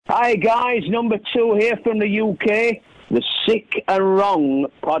Hi guys, number 2 here from the UK. The Sick and Wrong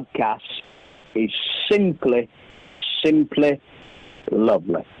podcast is simply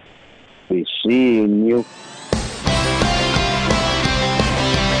lovely. Be seeing you.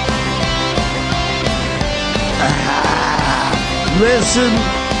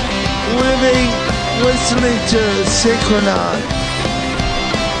 Listening to Synchronon.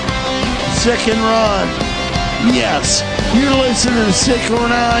 Sick and Wrong. Yes, you're listening to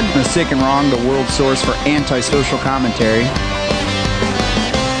Synchronon. The Sick and Wrong, the world source for antisocial commentary.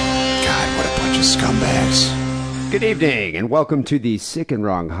 God, what a bunch of scumbags. Good evening, and welcome to the Sick and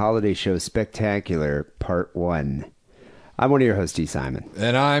Wrong Holiday Show Spectacular Part 1. I'm one of your hosts, Simon.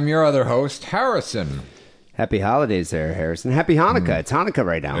 And I'm your other host, Harrison. Happy holidays there, Harrison. Happy Hanukkah. It's Hanukkah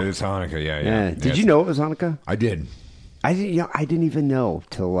right now. It is Hanukkah, yeah. Did you know it was Hanukkah? I did. I didn't even know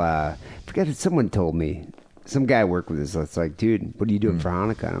till, I forget if someone told me. Some guy I work with is it's like, dude, what are you doing for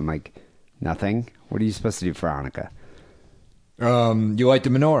Hanukkah? And I'm like, nothing. What are you supposed to do for Hanukkah? You light the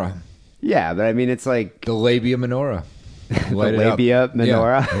menorah. Yeah, but I mean, it's like... The labia menorah. The labia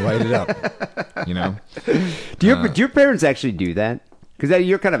menorah? Yeah, light it up. You know? Do your parents actually do that? Because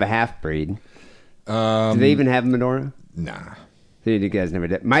you're kind of a half-breed. Do they even have a menorah? Nah. You guys never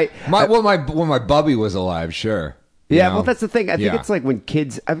did. When my bubby was alive, sure. Yeah, know? well, that's the thing. I think it's like when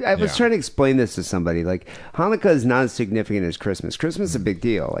kids... I was trying to explain this to somebody. Like, Hanukkah is not as significant as Christmas. Christmas is a big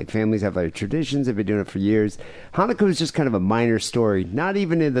deal. Like, families have like traditions. They've been doing it for years. Hanukkah was just kind of a minor story, not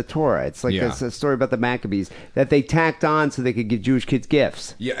even in the Torah. It's like it's a story about the Maccabees that they tacked on so they could give Jewish kids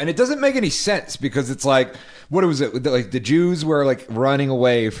gifts. Yeah, and it doesn't make any sense because it's like, what was it? Like, the Jews were, like, running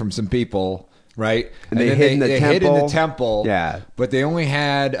away from some people... Right? And they hid in the temple. Yeah. But they only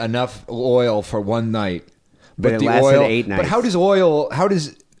had enough oil for one night. But it lasted 8 nights. But how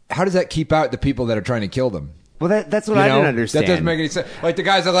does that keep out the people that are trying to kill them? Well, that's what I didn't understand. That doesn't make any sense. Like, the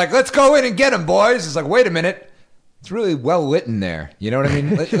guys are like, let's go in and get them, boys. It's like, wait a minute. It's really well lit in there. You know what I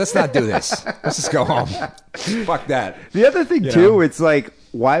mean? Let's not do this. Let's just go home. Fuck that. The other thing, too, it's like,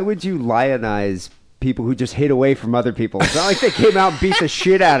 why would you lionize people who just hid away from other people? It's not like they came out and beat the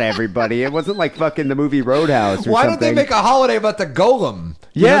shit out of everybody. It wasn't like fucking the movie Roadhouse or Why something. don't they make a holiday about the golem?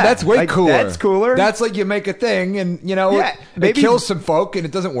 That's way cooler. That's cooler. That's like you make a thing and, it kills some folk and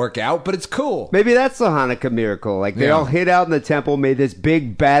it doesn't work out, but it's cool. Maybe that's the Hanukkah miracle. Like, they all hid out in the temple, made this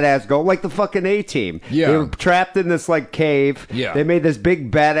big badass golem, like the fucking A-Team. Yeah. They were trapped in this, like, cave. Yeah. They made this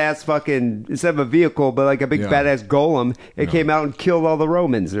big badass fucking, instead of a vehicle, but like a big badass golem. It came out and killed all the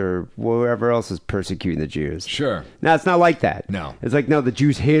Romans or whoever else is persecuting the Jews. Sure. No, it's not like that. No. It's like, no, the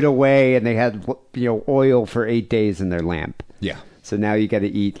Jews hid away and they had, oil for 8 days in their lamp. Yeah. So now you got to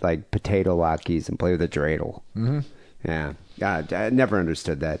eat like potato latkes and play with a dreidel. Mm-hmm. Yeah. God, I never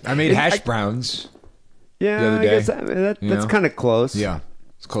understood that. I made hash browns. Yeah, the other day. I guess that's kind of close. Yeah,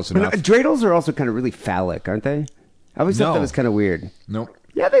 it's close enough. Dreidels are also kind of really phallic, aren't they? I always thought that was kind of weird. Nope.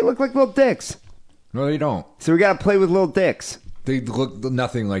 Yeah, they look like little dicks. No, they don't. So we got to play with little dicks. They look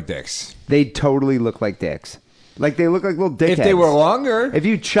nothing like dicks. They totally look like dicks. Like they look like little dickheads. If they were longer. If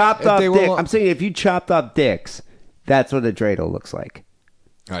you chopped off dicks. I'm saying if you chopped off dicks, that's what a dreidel looks like.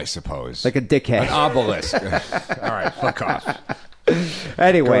 I suppose. Like a dickhead. An obelisk. All right, fuck off.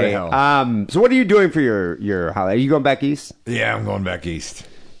 Anyway, so what are you doing for your holiday? Are you going back east? Yeah, I'm going back east.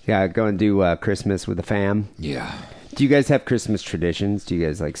 Yeah, going to do Christmas with the fam? Yeah. Do you guys have Christmas traditions? Do you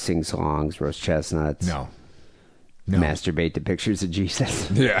guys like sing songs, roast chestnuts? No. Masturbate to pictures of Jesus?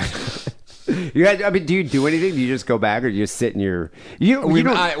 Yeah. You guys, I mean, do you do anything? Do you just go back, or do you just sit in your?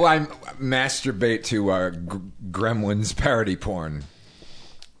 I masturbate to Gremlins parody porn.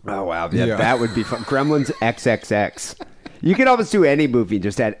 Oh wow, that would be fun. Gremlins XXX. You could almost do any movie,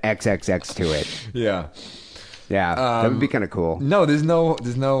 just add XXX to it. Yeah, that would be kind of cool. No, there's no.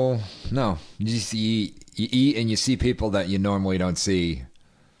 You just eat and you see people that you normally don't see.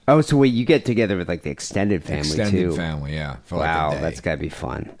 Oh, so wait, you get together with like the extended family too? Extended family, yeah. For wow, like a day. That's gotta be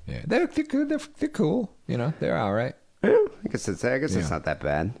fun. Yeah, they're good. They're cool. They're all right. Yeah, I guess it's not that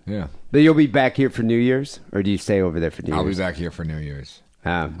bad. Yeah. But you'll be back here for New Year's, or do you stay over there for New Year's? I'll be back here for New Year's.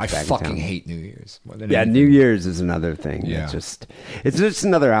 I fucking hate New Year's. More than anything. New Year's is another thing. Yeah. It's just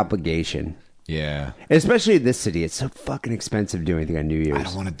another obligation. Yeah. Especially in this city, it's so fucking expensive to do anything on New Year's. I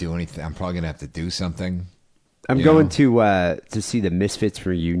don't want to do anything. I'm probably gonna have to do something. I'm going to see the Misfits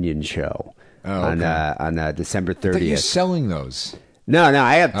reunion show on December 30th. I thought you're selling those. No,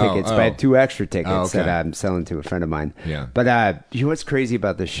 I have tickets, but I have 2 extra tickets okay. that I'm selling to a friend of mine. Yeah. But you know what's crazy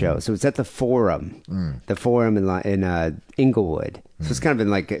about this show? So it's at the Forum, the Forum in Inglewood. So it's kind of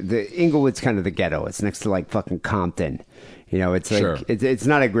in like the Inglewood's kind of the ghetto. It's next to like fucking Compton. You know, it's like Sure. it's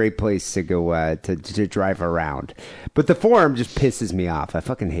not a great place to go to drive around. But the Forum just pisses me off. I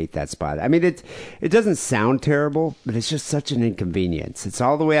fucking hate that spot. I mean, it doesn't sound terrible, but it's just such an inconvenience. It's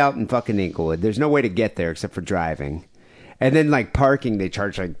all the way out in fucking Inglewood. There's no way to get there except for driving. And then, like, parking, they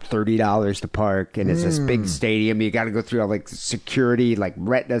charge, like, $30 to park, and it's this big stadium. You got to go through all, like, security, like,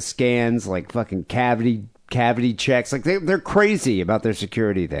 retina scans, like, fucking cavity checks. Like, they're crazy about their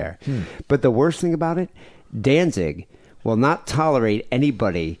security there. But the worst thing about it, Danzig will not tolerate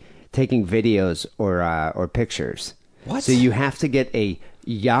anybody taking videos or pictures. What? So you have to get a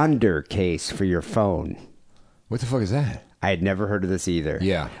Yonder case for your phone. What the fuck is that? I had never heard of this either.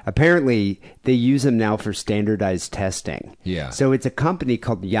 Yeah. Apparently, they use them now for standardized testing. Yeah. So it's a company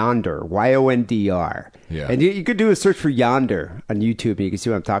called Yonder, Yondr. Yeah. And you could do a search for Yonder on YouTube, and you can see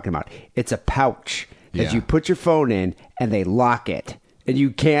what I'm talking about. It's a pouch that Yeah. you put your phone in, and they lock it. And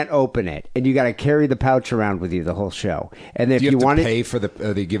you can't open it, and you got to carry the pouch around with you the whole show. And then Do if you have want to it, pay for the?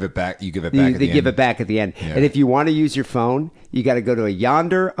 They give it back. You give it back. they give it back at the end. Yeah. And if you want to use your phone, you got to go to a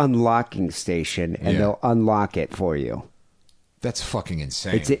Yonder unlocking station, and Yeah. they'll unlock it for you. That's fucking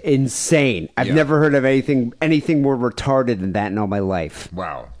insane. It's insane. I've Yeah. never heard of anything more retarded than that in all my life.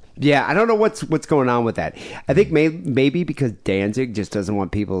 wow. Yeah, I don't know what's going on with that. I think maybe because Danzig just doesn't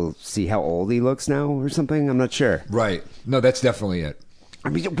want people to see how old he looks now or something. I'm not sure. Right. No, that's definitely it. I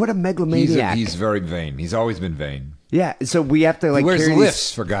mean, what a megalomaniac. He's very vain. He's always been vain. Yeah, so we have to like He wears carry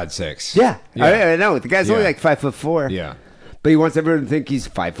lifts for God's sakes. Yeah, Yeah. I know. The guy's only Yeah. like 5'4". Yeah. But he wants everyone to think he's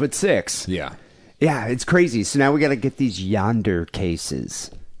 5'6". Yeah. Yeah, it's crazy. So now we got to get these Yonder cases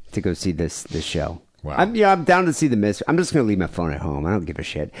to go see this show. Wow. I'm down to see the Miss. I'm just going to leave my phone at home. I don't give a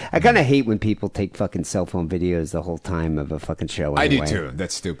shit. I kind of hate when people take fucking cell phone videos the whole time of a fucking show. Anyway. I do too.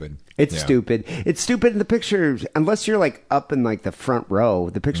 That's stupid. It's Yeah. stupid. It's stupid in the pictures. Unless you're like up in like the front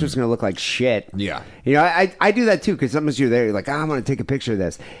row, the picture's going to look like shit. Yeah. You know, I do that too because sometimes you're there, you're like, I'm going to take a picture of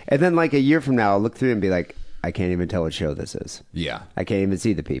this. And then like a year from now, I'll look through it and be like, I can't even tell what show this is. Yeah. I can't even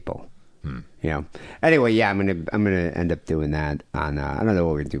see the people. You know. Anyway, yeah, I'm gonna end up doing that on. I don't know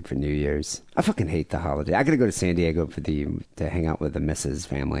what we're gonna do for New Year's. I fucking hate the holiday. I gotta go to San Diego to hang out with the Mrs.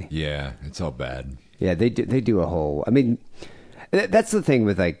 family. Yeah. It's all bad. Yeah, they do a whole. I mean, that's the thing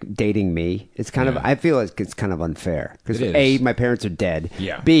with like dating me. It's kind of. Yeah. I feel like it's kind of unfair because It A, is. my parents are dead.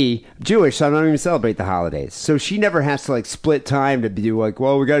 Yeah. B, Jewish, so I don't even celebrate the holidays. So she never has to like split time to be like,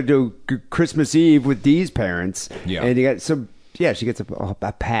 well, we got to do Christmas Eve with these parents. Yeah. And you got so. Yeah, she gets a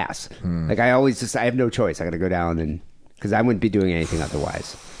pass. Like I always I have no choice. I got to go down and because I wouldn't be doing anything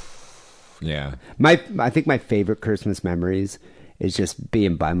otherwise. Yeah. I think my favorite Christmas memories is just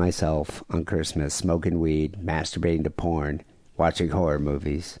being by myself on Christmas, smoking weed, masturbating to porn, watching horror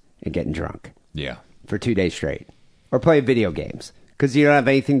movies, and getting drunk Yeah. for 2 days straight, or playing video games because you don't have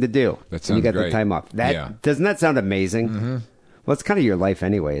anything to do. That and sounds you got great. the time off. Doesn't that sound amazing? Mm-hmm. Well, it's kind of your life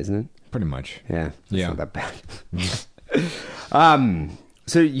anyway, isn't it? Pretty much. Yeah. It's Yeah. not that bad.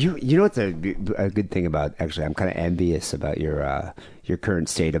 So you know what's a good thing about actually I'm kind of envious about your current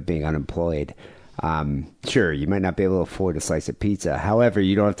state of being unemployed. Sure, you might not be able to afford a slice of pizza. However,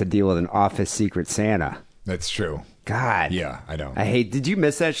 you don't have to deal with an office secret Santa. That's true. God. Yeah, I know. Did you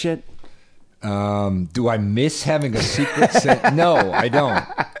miss that shit? Do I miss having a secret Santa? No, I don't.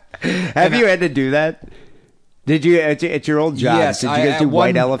 Have you had to do that? Did you at your old job? Yes, did you guys do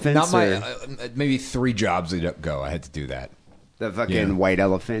white elephants? Not my, or maybe 3 jobs ago. I had to do that. the fucking yeah. white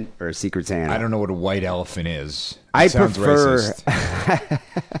elephant or a secret Santa? I don't know what a white elephant is. I sounds prefer. racist.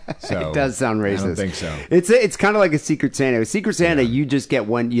 So, It does sound racist. I don't think so. It's kind of like a secret Santa. A secret Santa, you just get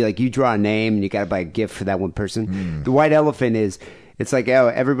one. You draw a name and you got to buy a gift for that one person. The white elephant is. It's like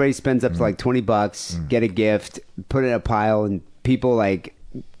everybody spends up to like $20, get a gift, put it in a pile, and people like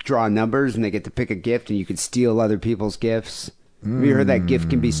draw numbers and they get to pick a gift, and you can steal other people's gifts. Have you heard that gift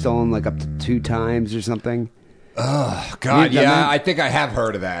can be stolen like up to 2 times or something? Oh, God, You've done yeah, that? I think I have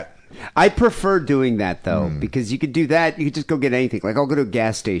heard of that. I prefer doing that though because you could do that. You could just go get anything. Like I'll go to a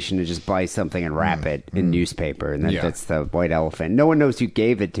gas station and just buy something and wrap it in newspaper, and then Yeah. that's the white elephant. No one knows who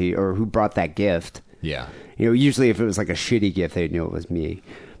gave it to you or who brought that gift. Yeah. You know, usually if it was like a shitty gift, they knew it was me.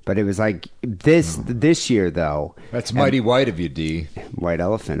 But it was like this year though. That's mighty white of you, D. White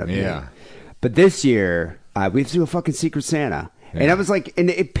elephant of me. Yeah. But this year we have to do a fucking secret Santa. And I was like, and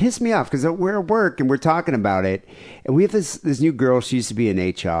it pissed me off because we're at work and we're talking about it. And we have this new girl. She used to be in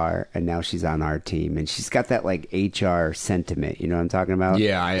HR and now she's on our team. And she's got that like HR sentiment. You know what I'm talking about?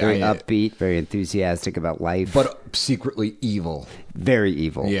 Yeah. Very upbeat, very enthusiastic about life. But secretly evil. Very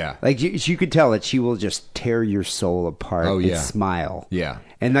evil. Yeah. Like you could tell that she will just tear your soul apart Oh, yeah. and smile. Yeah.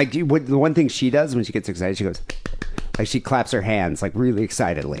 And like the one thing she does when she gets excited, she goes, like she claps her hands like really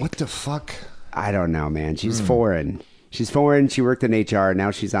excitedly. What the fuck? I don't know, man. She's foreign. She's foreign. She worked in HR.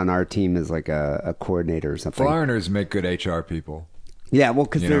 Now she's on our team as like a coordinator or something. Foreigners make good HR people. Yeah, well,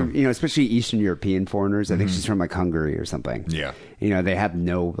 because they're, know? especially Eastern European foreigners. I think she's from like Hungary or something. Yeah. They have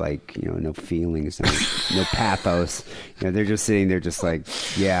no no feelings, no pathos. They're just sitting there just like,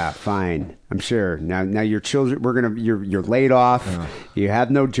 yeah, fine. I'm sure. Now your children, you're laid off. You have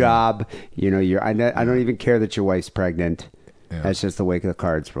no job. I don't even care that your wife's pregnant. Yeah. That's just the way the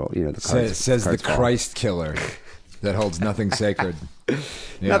cards roll. Says the Christ killer that holds nothing sacred. Yeah.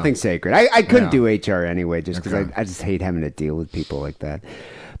 Nothing sacred. I couldn't do HR anyway, just because I just hate having to deal with people like that.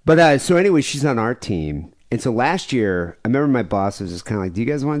 But so anyway, she's on our team. And so last year, I remember my boss was just kind of like, do you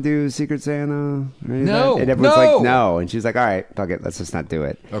guys want to do Secret Santa? No. And everyone's like, no. And she's like, all right, fuck it. Let's just not do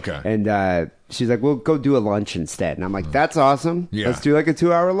it. Okay. And she's like, we'll go do a lunch instead. And I'm like, that's awesome. Yeah. Let's do like a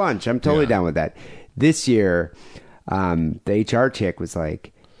 2-hour lunch. I'm totally down with that. This year, the HR chick was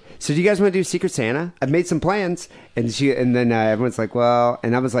like, so do you guys want to do Secret Santa? I've made some plans. And then everyone's like, well,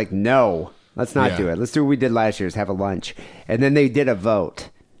 and I was like, no, let's not do it. Let's do what we did last year, is have a lunch. And then they did a vote.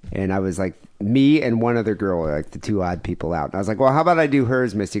 And I was like, me and one other girl are like the two odd people out. And I was like, well, how about I do her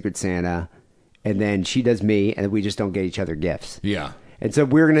as my Secret Santa, and then she does me, and we just don't get each other gifts. Yeah. And so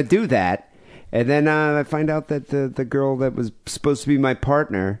we're going to do that. And then I find out that the girl that was supposed to be my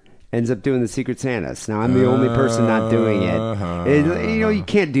partner ends up doing the Secret Santas. Now I'm the only person not doing it. And, you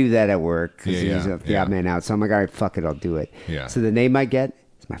can't do that at work because he's the odd man out. So I'm like, all right, fuck it, I'll do it. Yeah. So the name I get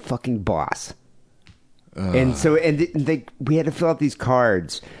is my fucking boss. And so we had to fill out these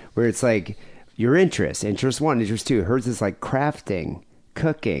cards where it's like your interest 1, interest 2. Hers is like crafting,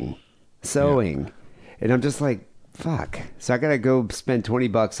 cooking, sewing, and I'm just like, fuck. So I gotta go spend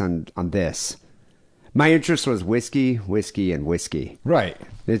 $20 on this. My interest was whiskey, and whiskey. Right.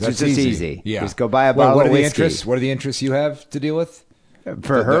 It's just easy. Yeah. Just go buy a bottle of whiskey. What are the interests you have to deal with?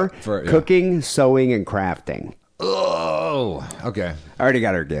 For her? Cooking, sewing, and crafting. Oh, okay. I already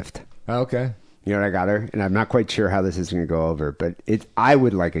got her gift. Okay. You know what I got her? And I'm not quite sure how this is going to go over, but I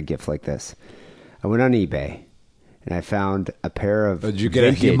would like a gift like this. I went on eBay, and I found a pair of Did you get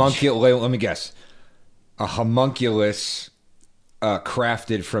vintage, a homunculus? Let me guess. A homunculus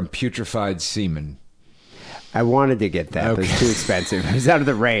crafted from putrefied semen. I wanted to get that, but it's too expensive. It was out of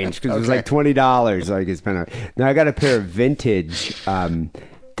the range because it was like $20. So I could spend. Now I got a pair of vintage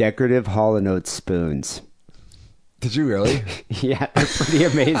decorative Hall & Oates spoons. Did you really? Yeah, they're pretty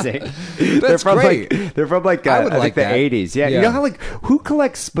amazing. That's great. They're from like I would I like think the that. 80s. Yeah, you know how who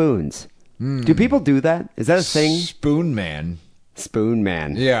collects spoons? Do people do that? Is that a thing? Spoon Man. Spoon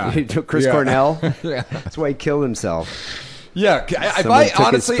Man. Yeah. Chris Cornell. Yeah. That's why he killed himself. Yeah, Someone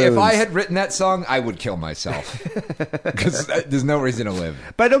took his if I spoons. had written that song, I would kill myself because there's no reason to live.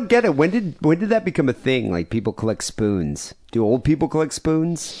 But I don't get it. When did that become a thing? Like people collect spoons. Do old people collect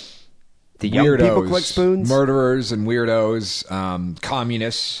spoons? Do young Weirdos, people collect spoons? murderers and weirdos,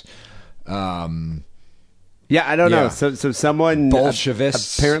 communists. Yeah, I don't know. Yeah. So someone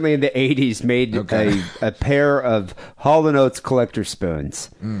Bolshevists. apparently in the 80s made a pair of Hall & Oates collector spoons.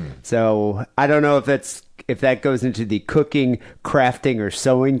 So I don't know if that goes into the cooking, crafting, or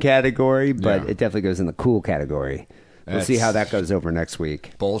sewing category, but it definitely goes in the cool category. We'll see how that goes over next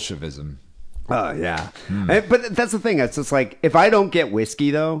week. Bolshevism. Oh, yeah. But that's the thing. It's just like, if I don't get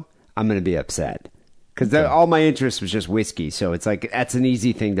whiskey, though, I'm going to be upset. Because all my interest was just whiskey. So it's like, that's an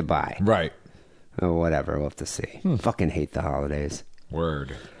easy thing to buy. Right. Oh, whatever. We'll have to see. Fucking hate the holidays.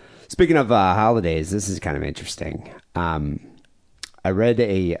 Word. Speaking of holidays, this is kind of interesting. I read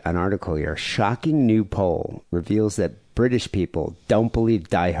an article here. Shocking new poll reveals that British people don't believe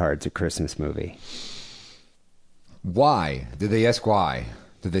Die Hard's a Christmas movie. Why? Did they ask why?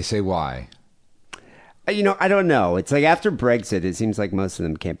 Did they say why? I don't know. It's like after Brexit, it seems like most of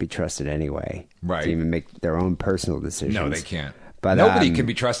them can't be trusted anyway. Right. To even make their own personal decisions. No, they can't. But nobody can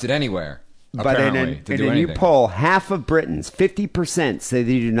be trusted anywhere. But Apparently, in a new poll, half of Britons, 50%, say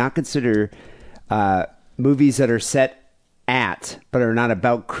they do not consider movies that are set at but are not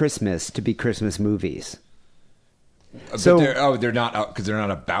about Christmas to be Christmas movies. So they're not because they're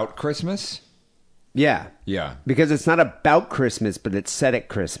not about Christmas. Yeah. Yeah. Because it's not about Christmas, but it's set at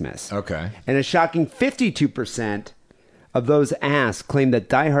Christmas. Okay. And a shocking 52% of those asked claim that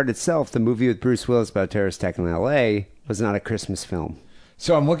Die Hard itself, the movie with Bruce Willis about a terrorist attack in L.A., was not a Christmas film.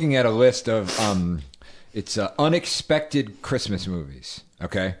 So I'm looking at a list of it's unexpected Christmas movies.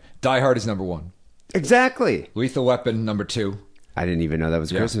 Okay, Die Hard is number 1. Exactly. Lethal Weapon number 2. I didn't even know that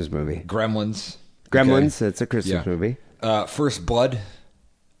was a Christmas movie. Gremlins. Gremlins, it's a Christmas movie. First Blood.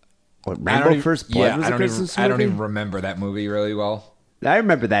 What, Rambo First Blood was a Christmas movie? I don't even remember that movie really well. I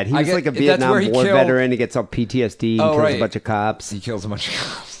remember that. He was like a that's Vietnam where he War killed- veteran. He gets all PTSD and kills right. a bunch of cops. He kills a bunch of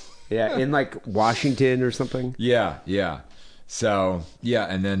cops. Yeah, in like Washington or something. Yeah. So, yeah,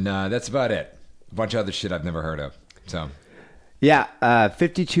 and then that's about it. A bunch of other shit I've never heard of. So, Yeah,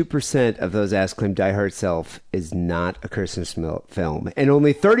 52% of those asked claim Die Hard itself is not a Christmas film, and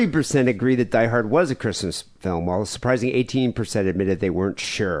only 30% agree that Die Hard was a Christmas film, while a surprising 18% admitted they weren't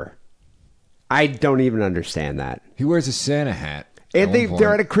sure. I don't even understand that. he wears a Santa hat. And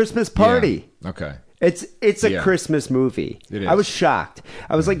they're at a Christmas party. Yeah. Okay. It's a Christmas movie. It is. I was shocked.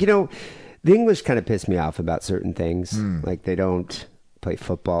 I was like, the English kind of piss me off about certain things. Like they don't play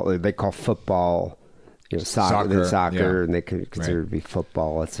football. Or they call football, soccer, and they consider it to be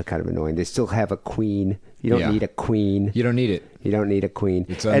football. It's kind of annoying. They still have a queen. You don't need a queen. You don't need it. You don't need a queen.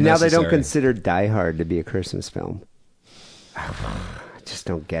 It's and now they don't unnecessary. consider Die Hard to be a Christmas film. I just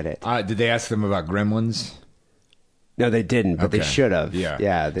don't get it. Did they ask them about Gremlins? No, they didn't, but they Okay. should have.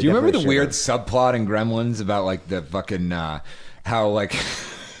 Yeah. They Do you remember the definitely weird should have. subplot in Gremlins about like the fucking how like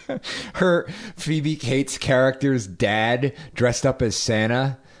her Phoebe Cates' character's dad dressed up as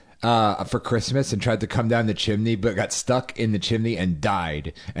Santa for Christmas and tried to come down the chimney, but got stuck in the chimney and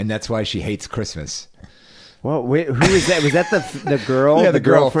died, and that's why she hates Christmas. Well, wait, who is that? Was that the girl? Yeah, the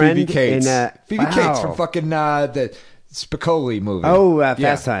girl girlfriend Phoebe Cates. Phoebe Cates wow. from fucking the Spicoli movie. Oh, Yeah.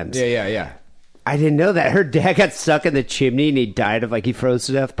 Fast Times. Yeah. I didn't know that. Her dad got stuck in the chimney and he died of he froze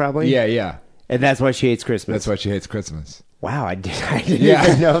to death probably. Yeah. And that's why she hates Christmas. That's why she hates Christmas. Wow, I didn't Yeah.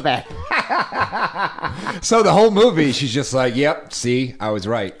 even know that. So the whole movie, she's just like, yep, see, I was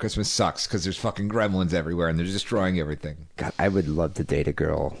right. Christmas sucks because there's fucking gremlins everywhere and they're destroying everything. God, I would love to date a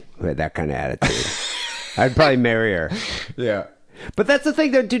girl who had that kind of attitude. I'd probably marry her. Yeah. But that's the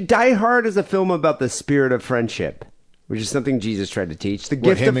thing, though. Dude, Die Hard is a film about the spirit of friendship, which is something Jesus tried to teach. The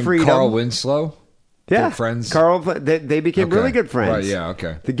gift him of freedom. and Carl Winslow? Yeah, They're friends? Carl, they became Okay. really good friends. Right, yeah,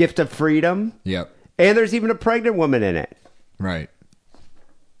 okay. The gift of freedom. Yep. And there's even a pregnant woman in it. Right.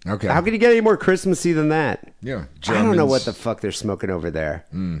 Okay. How can you get any more Christmassy than that? Yeah. I don't know Germans. what the fuck they're smoking over there.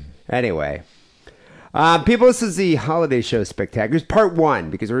 Anyway. People, this is the Holiday Show Spectacular. It's part one,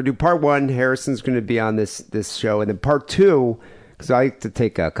 because we're going to do part one. Harrison's going to be on this show. And then part two, because I like to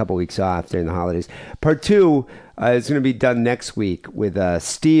take a couple weeks off during the holidays. Part two is going to be done next week with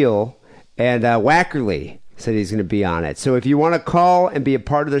Steele and Wackerly said he's going to be on it. So if you want to call and be a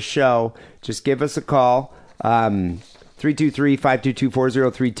part of the show, just give us a call.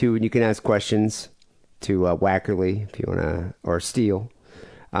 323-522-4032, and you can ask questions to Wackerly if you want to, or Steele.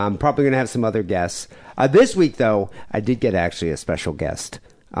 I'm probably going to have some other guests. This week, though, I did get actually a special guest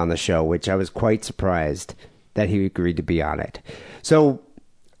on the show, which I was quite surprised that he agreed to be on it. So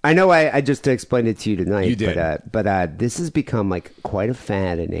I know I just explained it to you tonight. You did. But this has become like quite a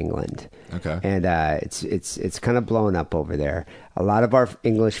fad in England. Okay. And it's kind of blown up over there. A lot of our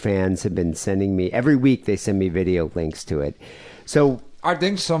English fans have been sending me, every week they send me video links to it. So... I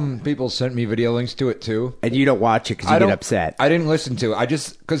think some people sent me video links to it too. And you don't watch it because you get upset. I didn't listen to it. I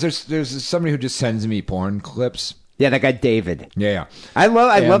just, because there's somebody who just sends me porn clips. Yeah, that guy David. Yeah. I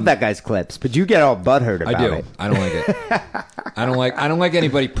love that guy's clips, but you get all butthurt about I do. it. I don't like it. I don't like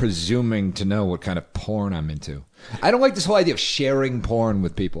anybody presuming to know what kind of porn I'm into. I don't like this whole idea of sharing porn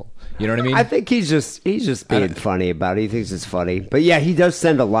with people. You know what I mean? I think he's just being funny about it. He thinks it's funny. But yeah, he does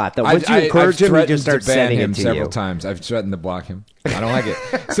send a lot. Though once you encourage him, he just starts sending him it to several you. times. I've threatened to block him. I don't like it.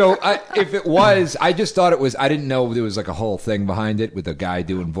 So if it was, I just thought it was. I didn't know there was like a whole thing behind it with a guy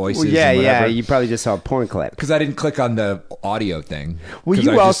doing voices. Well, yeah, and whatever. You probably just saw a porn clip. Because I didn't click on the audio thing. Well, 'Cause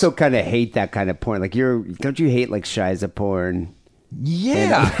you I also kind of hate that kind of porn. Like don't you hate like Shiza porn?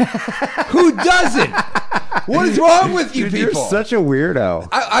 Yeah. Who doesn't? What is wrong with you Dude, people? You're such a weirdo.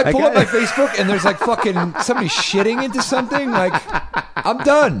 I pull up my Facebook and there's like fucking somebody shitting into something. Like, I'm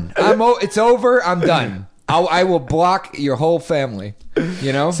done. It's over. I'm done. I will block your whole family.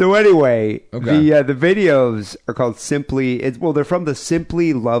 You know. So anyway, Okay. the videos are called they're from the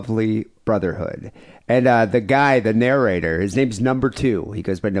Simply Lovely Brotherhood. And the guy, the narrator, his name's Number 2. He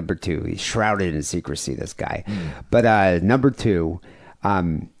goes by Number 2. He's shrouded in secrecy, this guy. But Number 2,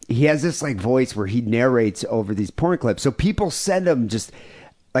 he has this like voice where he narrates over these porn clips. So people send him just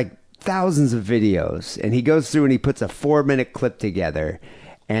like thousands of videos. And he goes through and he puts a 4-minute clip together.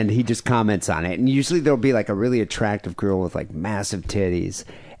 And he just comments on it. And usually there'll be like a really attractive girl with like massive titties.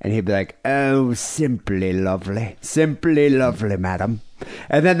 And he'd be like, oh, simply lovely, madam.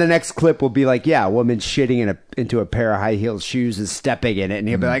 And then the next clip will be like, yeah, a woman shitting into a pair of high-heeled shoes and stepping in it. And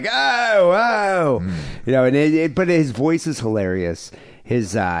he'll be like, oh. You know, but his voice is hilarious.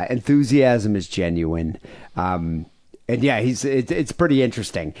 His enthusiasm is genuine. And yeah, it's pretty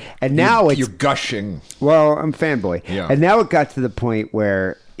interesting. And now you're gushing. Well, I'm fanboy. Yeah. And now it got to the point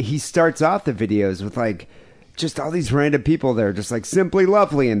where he starts off the videos with like just all these random people there, just like Simply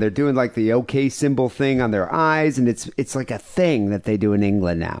Lovely, and they're doing like the OK symbol thing on their eyes, and it's like a thing that they do in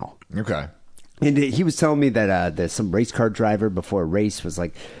England now. Okay. And he was telling me that there's some race car driver before a race was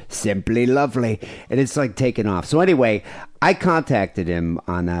like Simply Lovely, and it's like taken off. So anyway, I contacted him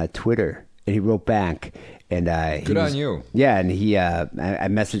on Twitter, and he wrote back. And good on you. Yeah, and I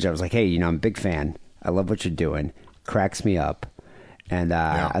messaged. I was like, hey, I'm a big fan. I love what you're doing. Cracks me up. And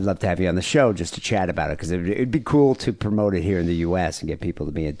I'd love to have you on the show just to chat about it, because it'd be cool to promote it here in the U.S. and get people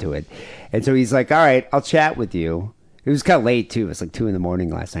to be into it. And so he's like, all right, I'll chat with you. It was kind of late, too. It was like 2 a.m.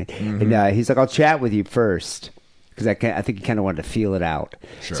 last night. Mm-hmm. And he's like, I'll chat with you first, because I think he kind of wanted to feel it out.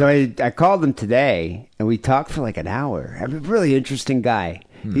 Sure. So I called him today, and we talked for like an hour. I'm a really interesting guy.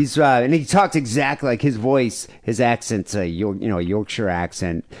 He's and he talks exactly like his voice, his accent's a Yorkshire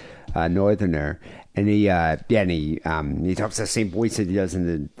accent, Northerner. And he talks the same voice that he does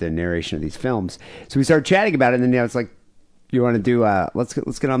in the narration of these films. So we started chatting about it, and then I was like, "You want to do? Let's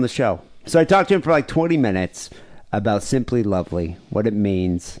get on the show." So I talked to him for like 20 minutes about Simply Lovely, what it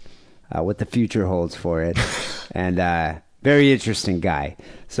means, what the future holds for it, and very interesting guy.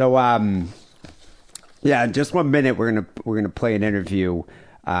 So yeah, in just 1 minute, we're gonna play an interview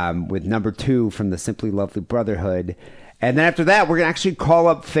with number 2 from the Simply Lovely Brotherhood, and then after that, we're gonna actually call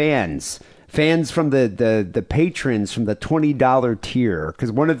up fans from the patrons from the $20 tier,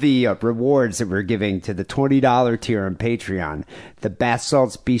 because one of the rewards that we're giving to the $20 tier on Patreon, the Bath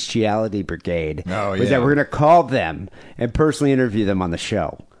Salts Bestiality Brigade, was that we're going to call them and personally interview them on the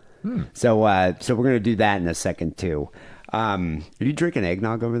show. So we're going to do that in a second too. Are you drinking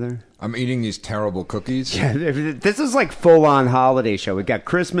eggnog over there? I'm eating these terrible cookies. Yeah, this is like full-on holiday show. We got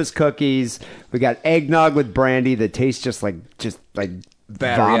Christmas cookies. We got eggnog with brandy that tastes just like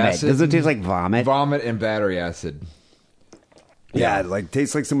battery vomit. acid. Does it taste like vomit? Vomit and battery acid. Yeah, like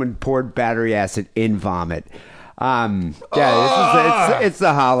tastes like someone poured battery acid in vomit. It's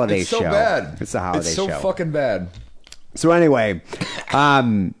the holiday show. It's so bad. It's the holiday show. It's so fucking bad. So anyway,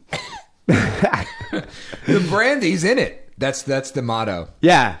 the brandy's in it. That's the motto.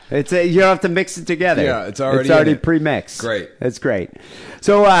 Yeah, you don't have to mix it together. Yeah, it's already pre-mixed. Great. It's great.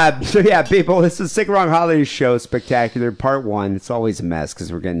 So yeah, people, this is Sick and Wrong Holiday Show Spectacular Part 1. It's always a mess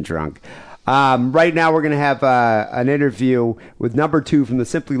because we're getting drunk. Right now we're going to have an interview with number 2 from the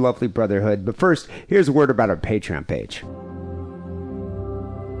Simply Lovely Brotherhood. But first, here's a word about our Patreon page.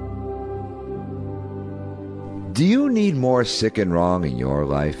 Do you need more Sick and Wrong in your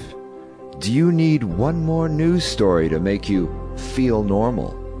life? Do you need one more news story to make you feel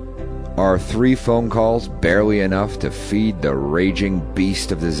normal? Are 3 phone calls barely enough to feed the raging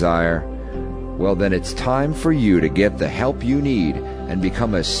beast of desire? Well, then it's time for you to get the help you need and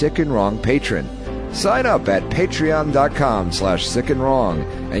become a Sick and Wrong patron. Sign up at patreon.com/sickandwrong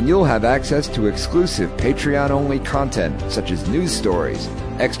and you'll have access to exclusive Patreon-only content such as news stories,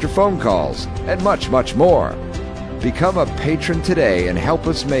 extra phone calls, and much, much more. Become a patron today and help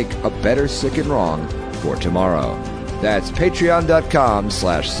us make a better Sick and Wrong for tomorrow. That's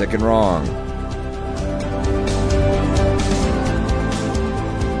patreon.com/sickandwrong.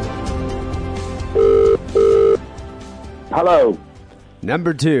 Hello.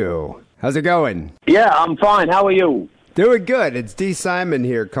 Number 2. How's it going? Yeah, I'm fine. How are you? Doing good. It's D. Simon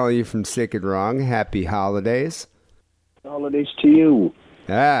here calling you from Sick and Wrong. Happy holidays. Holidays to you.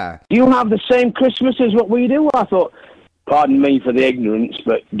 Ah. Do you have the same Christmas as what we do? I thought, pardon me for the ignorance,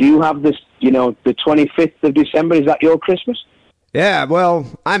 but do you have this, the 25th of December? Is that your Christmas? Yeah, well,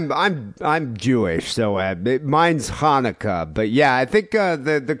 I'm Jewish, so mine's Hanukkah. But yeah, I think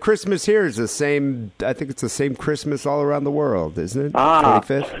the Christmas here is the same. I think it's the same Christmas all around the world, isn't it?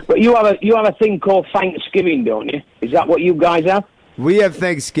 25th. But you have a thing called Thanksgiving, don't you? Is that what you guys have? We have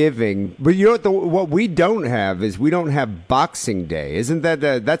Thanksgiving, but you know what we don't have is we don't have Boxing Day. Isn't that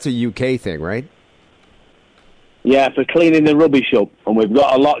that's a UK thing, right? Yeah, for cleaning the rubbish up, and we've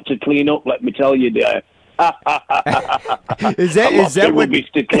got a lot to clean up. Let me tell you, dear. Is that what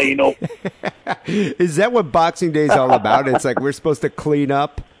rubbish to clean up? Is that what Boxing Day is all about? It's like we're supposed to clean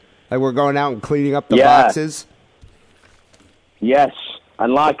up, like we're going out and cleaning up the boxes. Yes,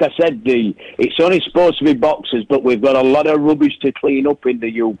 and like I said, D, it's only supposed to be boxes, but we've got a lot of rubbish to clean up in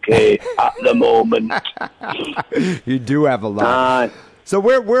the UK at the moment. You do have a lot. So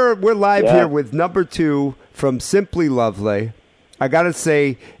we're live here with number 2 from Simply Lovely. I gotta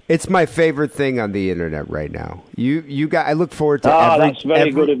say, it's my favorite thing on the internet right now. You got. I look forward to. That's very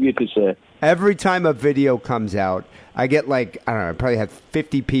good of you to say. Every time a video comes out, I get like I don't know. I probably have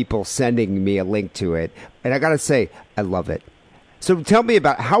 50 people sending me a link to it, and I gotta say, I love it. So tell me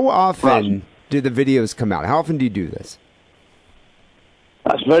about how often do the videos come out? How often do you do this?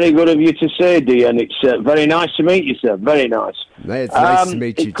 That's very good of you to say, Dee, and it's very nice to meet you, sir. Very nice. It's nice to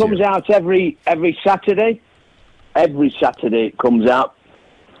meet you, It comes too. out every Saturday. Every Saturday it comes out.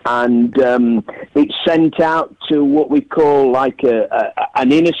 And it's sent out to what we call like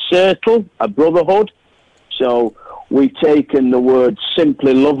an inner circle, a brotherhood. So we've taken the word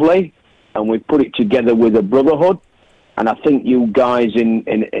Simply Lovely and we put it together with a brotherhood. And I think you guys in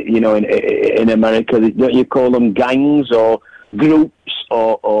America, don't you call them gangs or groups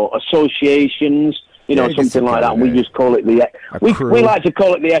or associations? Something like that. We just call it we like to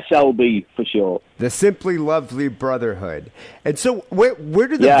call it the SLB for short. The Simply Lovely Brotherhood. And so where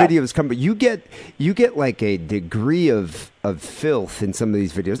do the videos come from? You get like a degree of filth in some of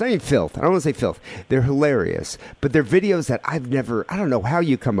these videos. Not even filth. I don't want to say filth. They're hilarious. But they're videos that I don't know how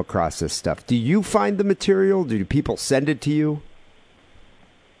you come across this stuff. Do you find the material? Do people send it to you?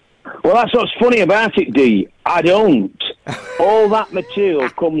 Well, that's what's funny about it, Dee. I don't. All that material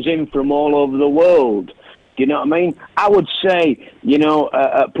comes in from all over the world. Do you know what I mean? I would say,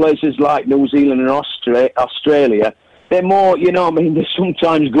 at places like New Zealand and Australia, they're more, they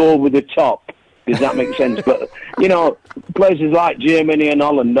sometimes go over the top. Does that make sense? But, places like Germany and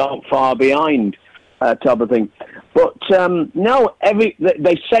Holland aren't far behind, type of thing. But, no,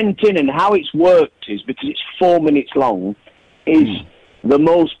 they sent in, and how it's worked is, because it's 4 minutes long, is the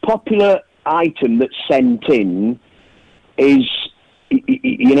most popular item that's sent in is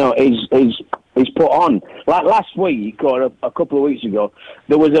put on. Like last week or a couple of weeks ago,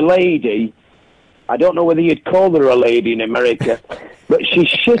 there was a lady. I don't know whether you'd call her a lady in America, but she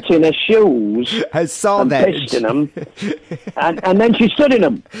shit in her shoes. I saw and that. Pissed in them, and then she stood in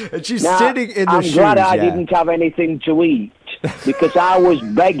them. And she's now, sitting in the I'm shoes. glad I didn't have anything to eat because I was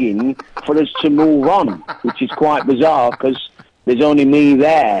begging for us to move on, which is quite bizarre because there's only me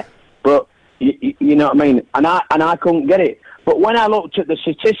there. But you know what I mean? And I couldn't get it. But when I looked at the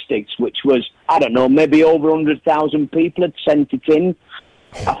statistics, which was, I don't know, maybe over 100,000 people had sent it in,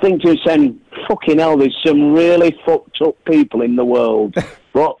 I think to saying, fucking hell, there's some really fucked up people in the world.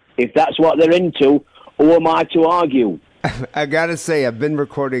 But if that's what they're into, who am I to argue? I gotta say, I've been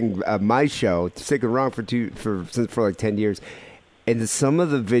recording my show, Sick and Wrong, for like 10 years, and some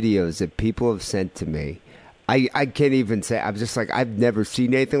of the videos that people have sent to me, I can't even say. I'm just like, I've never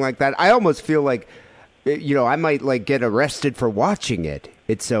seen anything like that. I almost feel like, I might like get arrested for watching it.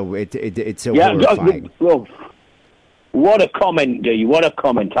 It's so horrifying. Well, what a comment, D. What a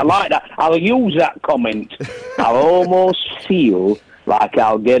comment. I like that. I'll use that comment. I almost feel like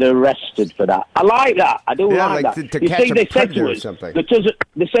I'll get arrested for that. I like that. I do like that. To catch a predator or something.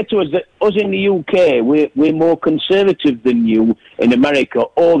 They said to us that us in the UK, we're more conservative than you in America,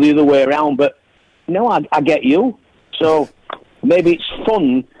 or the other way around. But no, I get you. So maybe it's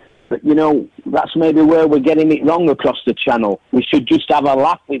fun, but that's maybe where we're getting it wrong across the channel. We should just have a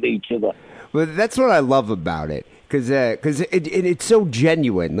laugh with each other. Well, that's what I love about it, because it's so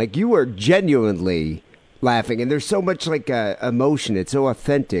genuine. Like, you are genuinely laughing, and there's so much like emotion. It's so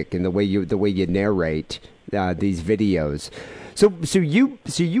authentic in the way you narrate these videos. So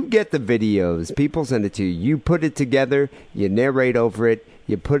you get the videos, people send it to you, you put it together, you narrate over it,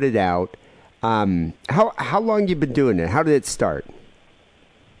 you put it out. How long you been doing it? How did it start?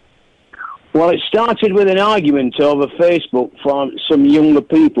 Well, it started with an argument over Facebook from some younger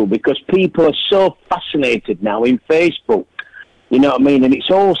people, because people are so fascinated now in Facebook. You know what I mean? And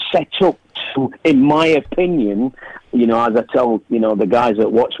it's all set up to, in my opinion, as I tell, the guys that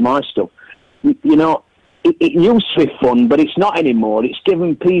watch my stuff, it used to be fun, but it's not anymore. It's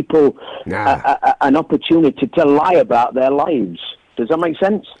giving people an opportunity to lie about their lives. Does that make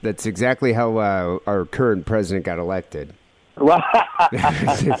sense? That's exactly how our current president got elected. Well,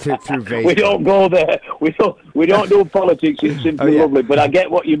 through Facebook. We don't go there. We don't do politics in Simply Lovely, but I get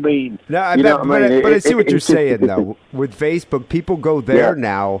what you mean. No, but I see what you're saying, though. With Facebook, people go there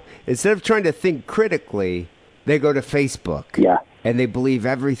now. Instead of trying to think critically, they go to Facebook. Yeah. And they believe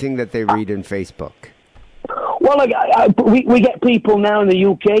everything that they read in Facebook. Well, we get people now in the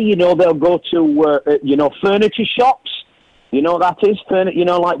UK, they'll go to, furniture shops. You know what that is?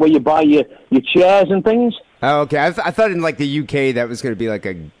 Like where you buy your chairs and things. Oh, okay. I thought in like the UK that was going to be like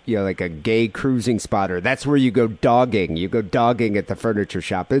a gay cruising spotter. That's where you go dogging. You go dogging at the furniture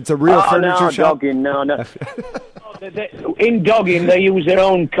shop. It's a real furniture shop. Dogging, no. In dogging, they use their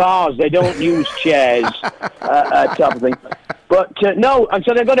own cars. They don't use chairs, type of thing. But no, and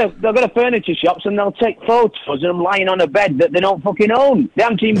so they've got a furniture shops, and they'll take photos of them lying on a bed that they don't fucking own. They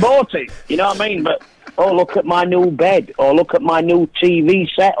haven't even bought it. You know what I mean? But look at my new bed, or look at my new TV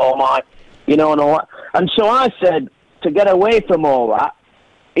set, or my, and all that. And so I said, to get away from all that,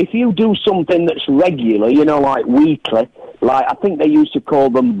 if you do something that's regular, you know, like weekly, like I think they used to call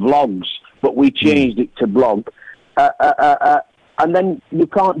them vlogs, but we changed it to blog, and then you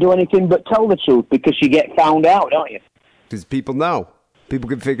can't do anything but tell the truth because you get found out, don't you? Because people know. People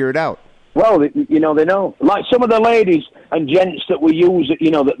can figure it out. Well, you know, they know. Like some of the ladies and gents that we use,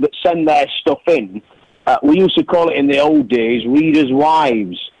 you know, that send their stuff in, we used to call it in the old days, readers'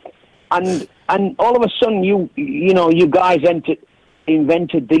 wives. And all of a sudden, you know, you guys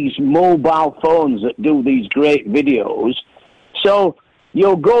invented these mobile phones that do these great videos. So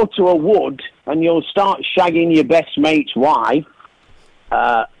you'll go to a wood and you'll start shagging your best mate's wife.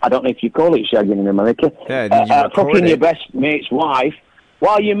 I don't know if you call it shagging in America. Yeah, fucking your best mate's wife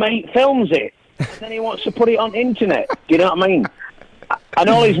while your mate films it. Then he wants to put it on the internet. Do you know what I mean? And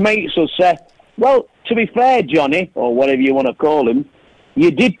all his mates will say, well, to be fair, Johnny, or whatever you want to call him, you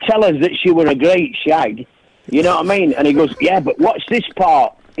did tell us that she were a great shag. You know what I mean? And he goes, yeah, but watch this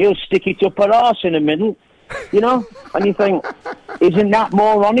part. He'll stick it up her arse in the middle. You know? And you think, isn't that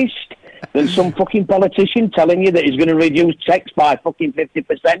more honest than some fucking politician telling you that he's going to reduce sex by fucking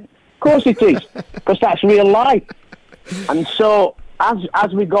 50%? Of course it is, because that's real life. And so,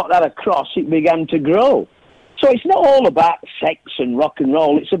 as we got that across, it began to grow. So it's not all about sex and rock and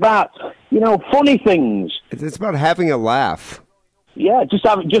roll. It's about, you know, funny things. It's about having a laugh. Yeah, just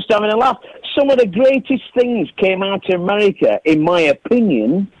having a laugh. Some of the greatest things came out of America, in my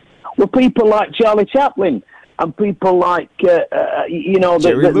opinion, were people like Charlie Chaplin and people like, you know,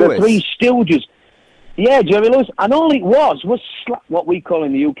 the Three Stooges. Yeah, Jerry Lewis. And all it was what we call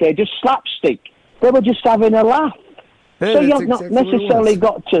in the UK, just slapstick. They were just having a laugh. Yeah, so you've not necessarily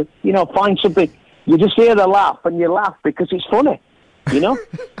got to, you know, find something. You just hear the laugh and you laugh because it's funny, you know?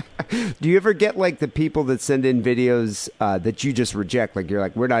 Do you ever get like the people that send in videos that you just reject? Like you're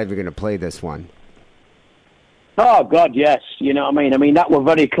like, we're not even going to play this one. Oh, God, yes. You know what I mean? I mean, that were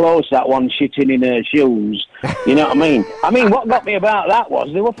very close, that one shitting in her shoes. You know what I mean? I mean, what got me about that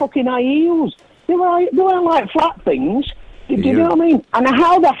was they were fucking high heels. They were like flat things. Do you know what I mean? And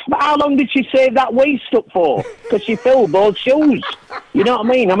how long did she save that waist up for? Because she filled those shoes. You know what I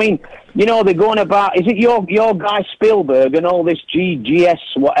mean? I mean, you know, they're going about, is it your guy Spielberg and all this GS,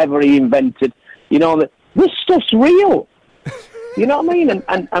 whatever he invented? You know, this stuff's real. You know what I mean?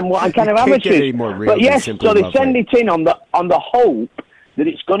 And what I kind of amateur. But yes, so they send it in on the hope that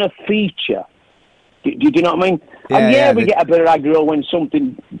it's going to feature. Do you know what I mean? Yeah, and we get a bit of aggro when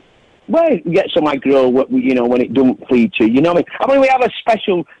something. Well, we get some aggro, you know, when it don't feature. You know what I mean? I mean, we have a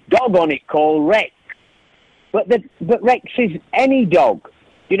special dog on it called Rex, but Rex is any dog.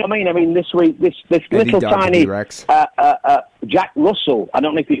 You know what I mean? I mean, this week, this little tiny Jack Russell. I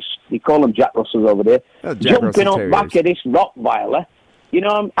don't know if you call them Jack Russells over there. Oh, jumping on back of this Rottweiler, you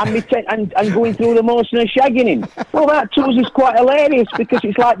know, and going through the motion of shagging him. Well, that to us is quite hilarious because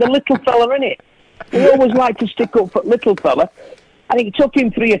it's like the little fella, innit? We always like to stick up for little fella. And it took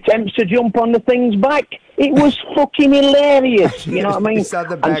him 3 attempts to jump on the thing's back. It was fucking hilarious, you know what I mean? And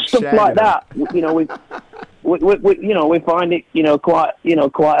stuff like that, you know, we find it, you know, quite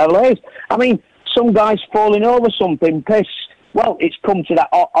hilarious. I mean, some guy's falling over something, pissed. Well, it's come to that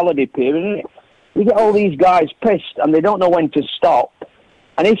holiday period, isn't it? You get all these guys pissed, and they don't know when to stop.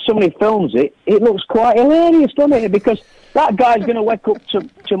 And if somebody films it, it looks quite hilarious, doesn't it? Because that guy's going to wake up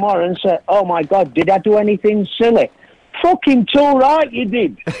tomorrow and say, "Oh my God, did I do anything silly?" Fucking too right you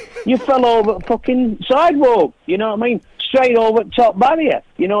did. You fell over the fucking sidewalk, you know what I mean? Straight over the top barrier,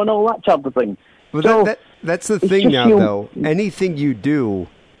 you know, and all that type of thing. Well, so, that's the thing now, though. Anything you do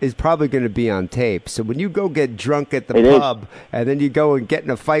is probably going to be on tape. So when you go get drunk at the pub and then you go and get in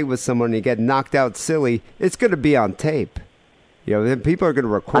a fight with someone and you get knocked out silly, it's going to be on tape. You know, then people are going to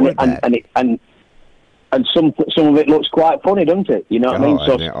record that. And some of it looks quite funny, doesn't it? You know what I mean?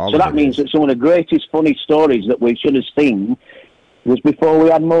 So that means that some of the greatest funny stories that we should have seen was before we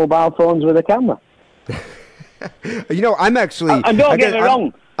had mobile phones with a camera. You know, I'm actually... And don't get me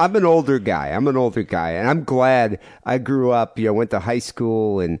wrong. I'm an older guy, and I'm glad I grew up, you know, went to high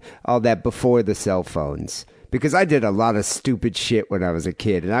school and all that before the cell phones. Because I did a lot of stupid shit when I was a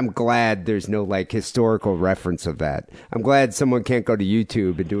kid, and I'm glad there's no, like, historical reference of that. I'm glad someone can't go to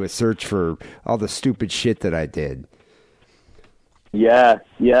YouTube and do a search for all the stupid shit that I did. Yeah.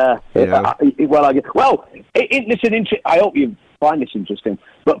 You know? Listen, I hope you find this interesting.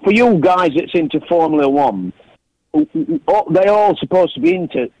 But for you guys that's into Formula One, they're all supposed to be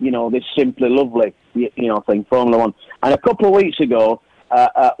into, you know, this Simply Lovely, you know, thing, Formula One. And a couple of weeks ago,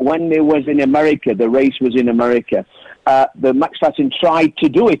 when it was in America, the race was in America, the Max Verstappen tried to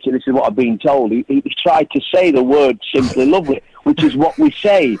do it, and this is what I've been told. He tried to say the word Simply Lovely, which is what we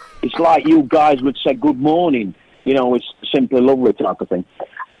say. It's like you guys would say good morning, you know, it's Simply Lovely type of thing.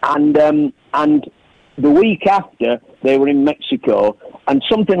 and the week after they were in Mexico, and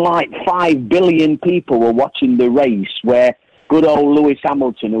something like 5 billion people were watching the race where good old Lewis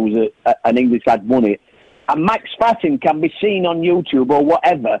Hamilton, who was an English lad, won it. And Max Verstappen can be seen on YouTube or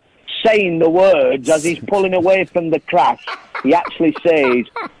whatever saying the words as he's pulling away from the crash. He actually says,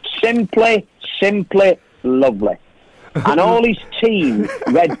 simply, simply lovely. And all his team,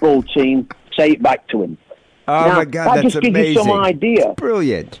 Red Bull team, say it back to him. Oh, now, my God, that that's just gives amazing. you some idea. It's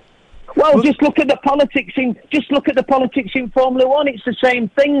brilliant. Well, just look at the politics in Formula One. It's the same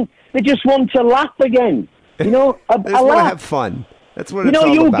thing. They just want to laugh again. You know, They just want to have fun. That's what it's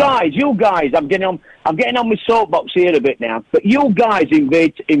all about. You guys, I'm getting on my soapbox here a bit now, but you guys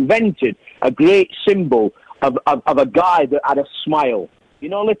invented a great symbol of a guy that had a smile. You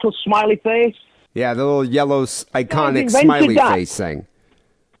know, a little smiley face? Yeah, the little yellow iconic invented smiley that. face thing.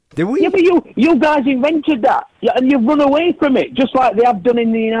 Did we? Yeah, but you guys invented that, and you've run away from it, just like they have done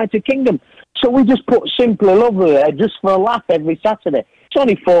in the United Kingdom. So we just put Simply Lovely there just for a laugh every Saturday. It's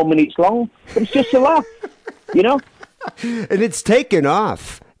only 4 minutes long, but it's just a laugh, you know? And it's taken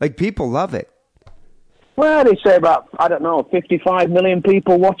off. Like, people love it. Well, they say about, 55 million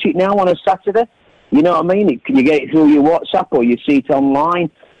people watch it now on a Saturday. You know what I mean? You get it through your WhatsApp or you see it online.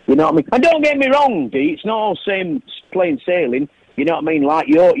 You know what I mean? And don't get me wrong, D, it's not all same plain sailing. You know what I mean? Like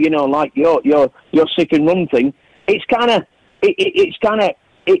your sick and run thing. It's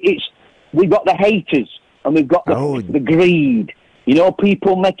we've got the haters and we've got the greed. You know,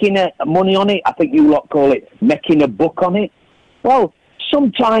 people making money on it. I think you lot call it making a buck on it. Well,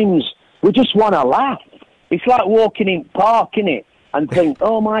 sometimes we just want to laugh. It's like walking in park, innit? And think,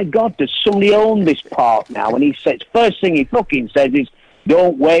 oh my God, does somebody own this park now? And he says, first thing he fucking says is,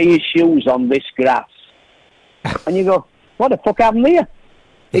 don't wear your shoes on this grass. And you go, what the fuck happened here?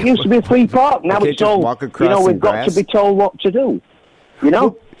 It used to be a free park. Now it's all, we've got to be told what to do. You know?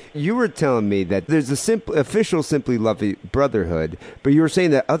 Well, you were telling me that there's a official Simply Lovely Brotherhood, but you were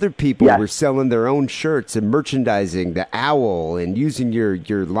saying that other people were selling their own shirts and merchandising the owl and using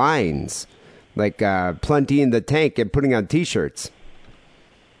your lines, like Plenty in the Tank, and putting on T-shirts.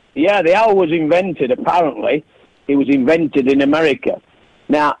 Yeah, the owl was invented, apparently. It was invented in America.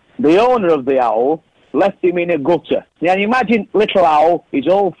 Now, the owner of the owl left him in a gutter. Now, you imagine little owl, he's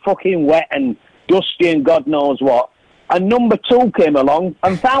all fucking wet and dusty and God knows what. And number 2 came along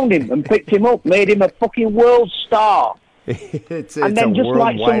and found him and picked him up, made him a fucking world star. And then just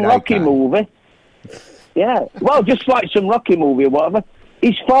like some Rocky movie. Yeah, well, just like some Rocky movie or whatever.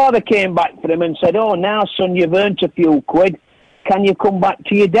 His father came back for him and said, oh, now, son, you've earned a few quid. Can you come back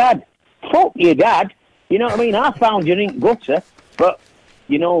to your dad? Fuck your dad. You know what I mean? I found you in gutter, but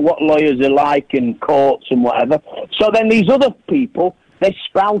you know what lawyers are like and courts and whatever. So then these other people, they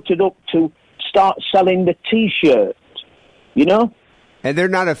sprouted up to start selling the T-shirts, you know? And they're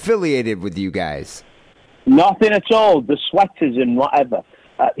not affiliated with you guys. Nothing at all. The sweaters and whatever,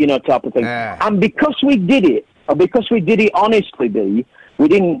 type of thing. And because we did it, or because we did it honestly, D, we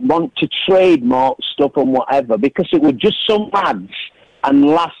didn't want to trademark stuff and whatever, because it was just some lads and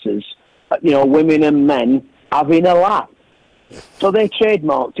lasses, women and men having a laugh. So they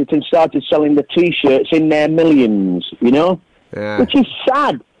trademarked it and started selling the T-shirts in their millions, which is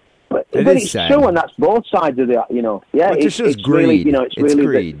sad. But it's sad. True, and that's both sides of the, Yeah, it just shows greed. Really, it's really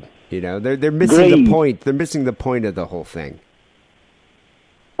greed. They're missing the point. They're missing the point of the whole thing.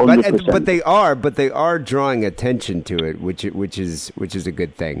 100%. But they are drawing attention to it, which is a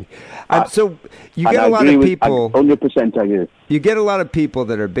good thing. So you get a lot of people. 100%, I agree. You get a lot of people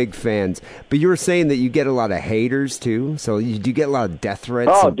that are big fans, but you were saying that you get a lot of haters too. So you do get a lot of death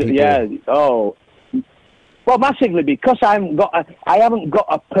threats. Yeah. Oh, well, massively, because I haven't got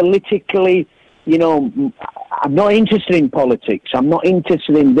a politically. I'm not interested in politics. I'm not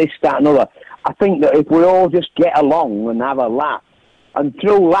interested in this, that, and other. I think that if we all just get along and have a laugh, and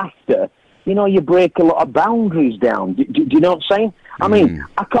through laughter, you break a lot of boundaries down. Do you know what I'm saying? I mean,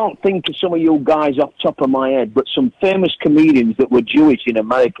 I can't think of some of you guys off the top of my head, but some famous comedians that were Jewish in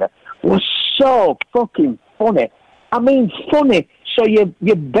America were so fucking funny. I mean, funny. So your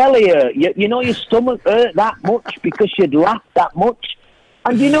belly hurt, your stomach hurt that much because you'd laughed that much.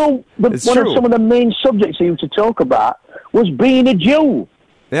 And one of some of the main subjects I used to talk about was being a Jew.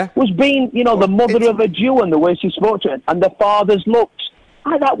 Yeah. Was being, the mother of a Jew and the way she spoke to it, and the father's looks.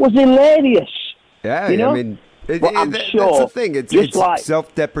 That was hilarious. Yeah, I mean, I'm sure that's the thing. It's like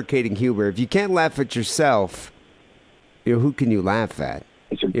self-deprecating humor. If you can't laugh at yourself, who can you laugh at?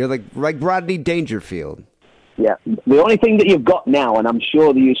 You're like Rodney Dangerfield. Yeah. The only thing that you've got now, and I'm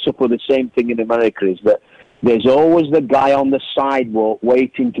sure that you suffer the same thing in America, is that there's always the guy on the sidewalk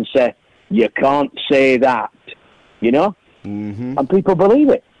waiting to say, you can't say that, Mm-hmm. And people believe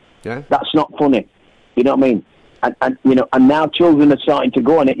it. Yeah. That's not funny. You know what I mean? And you know, and now children are starting to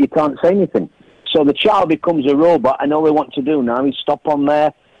go on it. You can't say anything. So the child becomes a robot, and all they want to do now is stop on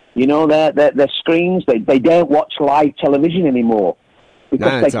their screens. They don't watch live television anymore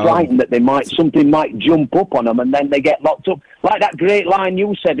because they're frightened that something might jump up on them, and then they get locked up. Like that great line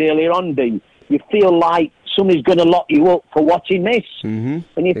you said earlier on, Dean. You feel like somebody's going to lock you up for watching this, and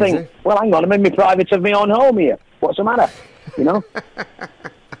you think, well, hang on, I'm in my private of my own home here. What's the matter? You know.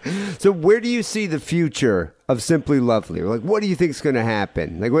 So where do you see the future of Simply Lovely? Like, what do you think is going to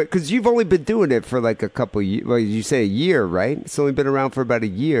happen? Like, because you've only been doing it for like a couple years. Well, you say a year, right? It's only been around for about a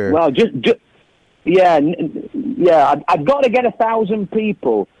year. Well, yeah. I've got to get 1,000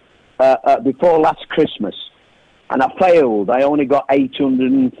 people before last Christmas, and I failed. I only got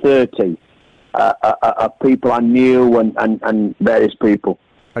 830 people I knew and various people.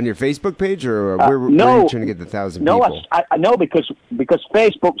 On your Facebook page, or where are you trying to get the 1,000 people? No, I know because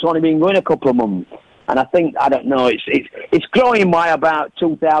Facebook's only been going a couple of months, and I think, I don't know, it's growing by about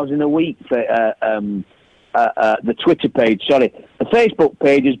 2,000 a week for the Twitter page. Sorry, the Facebook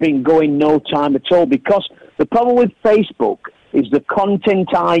page has been going no time at all, because the problem with Facebook is the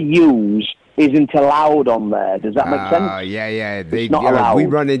content I use isn't allowed on there. Does that make sense? Oh, yeah. It's not allowed. We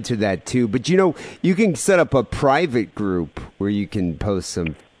run into that too. But you know, you can set up a private group where you can post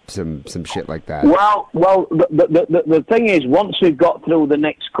some shit like that. Well, the thing is, once we've got through the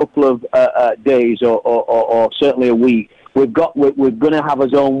next couple of days or certainly a week, we're going to have our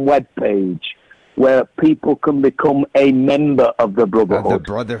own web page where people can become a member of the Brotherhood. Of the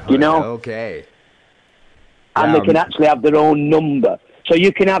Brotherhood. You know? Okay. And they can actually have their own number. So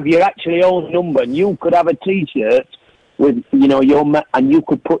you can have your actually own number, and you could have a T-shirt with, you know, and you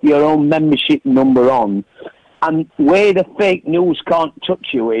could put your own membership number on. And where the fake news can't touch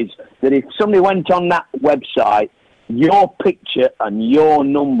you is that if somebody went on that website, your picture and your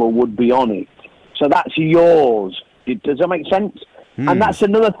number would be on it. So that's yours. Does that make sense? And that's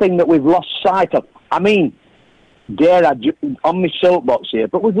another thing that we've lost sight of. I mean, on my soapbox here,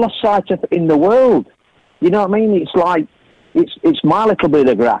 but we've lost sight of in the world. You know what I mean? It's like, it's my little bit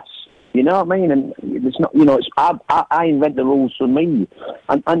of grass. You know what I mean? And it's not, you know, I invent the rules for me.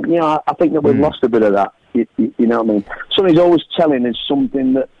 And you know, I think that we've lost a bit of that. You know what I mean? Somebody's always telling us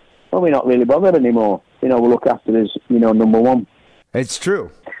something that, well, we're not really bothered anymore. You know, we'll look after this, you know, number one. It's true.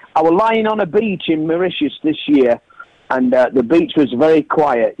 I was lying on a beach in Mauritius this year, and the beach was very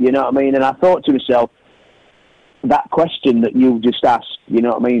quiet, you know what I mean? And I thought to myself, that question that you just asked, you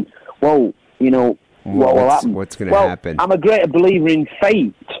know what I mean? Well, you know, what will happen? What's going to happen? I'm a great believer in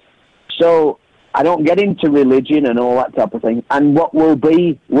fate, so I don't get into religion and all that type of thing. And what will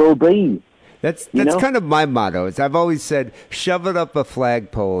be, will be. That's kind of my motto. I've always said, shove it up a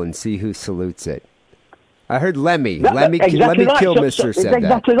flagpole and see who salutes it. I heard Lemmy Kilmister said that.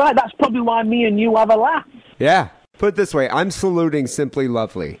 Exactly right. That's probably why me and you have a laugh. Yeah. Put it this way, I'm saluting Simply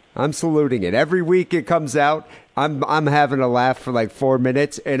Lovely. I'm saluting it. Every week it comes out, I'm having a laugh for like 4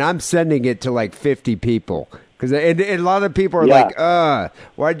 minutes, and I'm sending it to like 50 people. And a lot of people are like,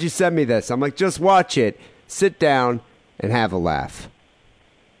 why'd you send me this? I'm like, just watch it, sit down, and have a laugh.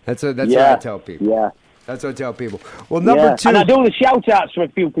 That's what I tell people. Yeah. That's what I tell people. Well, number two. And I do the shout-outs for a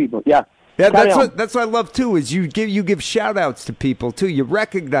few people, Yeah, that's what I love, too, is you give shout-outs to people, too. You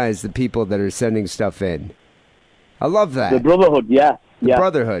recognize the people that are sending stuff in. I love that. The Brotherhood, The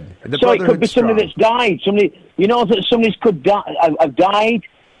Brotherhood. So it could be somebody that's died. Somebody could have died,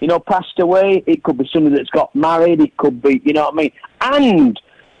 you know, passed away. It could be somebody that's got married. It could be, you know what I mean? And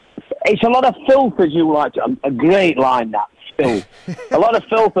it's a lot of filth, as you like to. A great line, that, filth. A lot of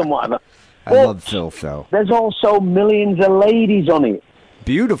filth and whatever. I love filth, though. There's also millions of ladies on it.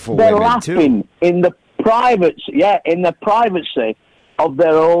 Beautiful They're women, laughing too. in the privacy of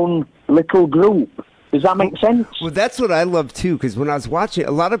their own little group. Does that make sense? Well, that's what I love too. Because when I was watching,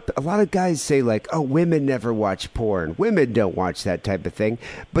 a lot of guys say like, "Oh, women never watch porn. Women don't watch that type of thing."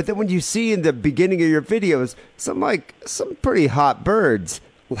 But then when you see in the beginning of your videos some pretty hot birds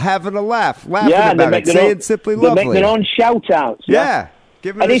having a laugh, laughing about it, saying Simply Lovely. They make their own shout outs. Yeah,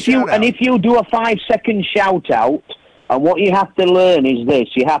 give them a shout out. And if you do a 5-second shout out, and what you have to learn is this: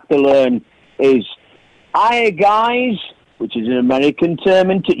 you have to learn is, "Hiya guys," which is an American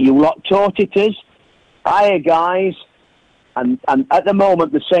term, and you lot taught it us. "Hiya guys," and at the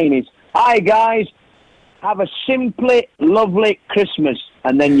moment the saying is, "Hiya guys, have a simply lovely Christmas."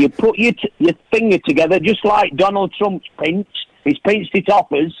 And then you put your finger together, just like Donald Trump's pinched. He's pinched it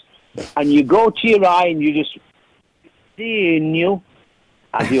off us, and you go to your eye and you just seeing you,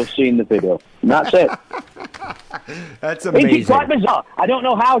 as you'll see in the video. And that's it. That's amazing. It's quite bizarre. I don't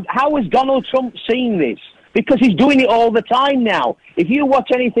know how has Donald Trump seen this. because he's doing it all the time now. If you watch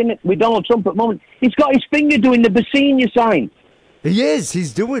anything with Donald Trump at the moment, he's got his finger doing the Bassinia sign. He is.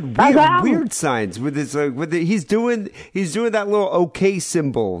 He's doing weird signs with his. He's doing that little OK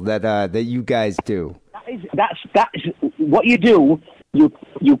symbol that you guys do. That's what you do.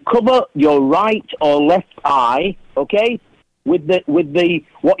 You cover your right or left eye, okay, with the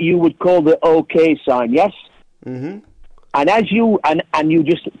what you would call the OK sign. Yes. Mm-hmm. And as you you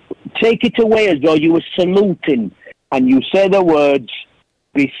just take it away as though you were saluting, and you say the words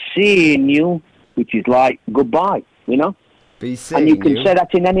 "be seeing you," which is like goodbye, you know. Be seeing and you can say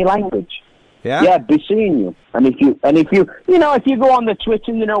that in any language. Yeah, be seeing you. And if you if you go on the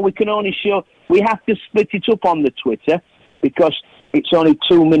Twitter, we can only show. We have to split it up on the Twitter because it's only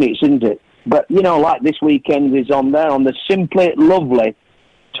 2 minutes, isn't it? But like this weekend is on there on the Simply Lovely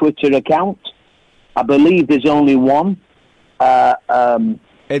Twitter account. I believe there's only one. And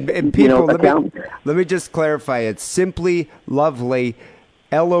people, let me just clarify. It's Simply Lovely,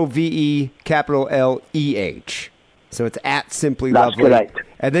 LOVE, capital LEH. So it's at Simply Lovely. That's correct.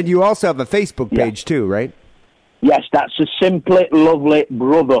 And then you also have a Facebook page too, right? Yes, that's the Simply Lovely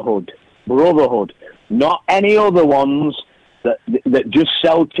Brotherhood. Not any other ones that just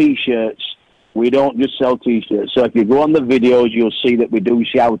sell T-shirts. We don't just sell T-shirts. So if you go on the videos, you'll see that we do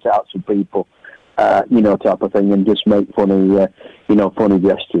shout-outs to people. Type of thing, and just make funny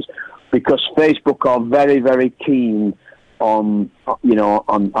gestures. Because Facebook are very, very keen on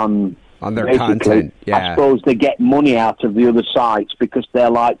their content. Yeah. I suppose they get money out of the other sites because they're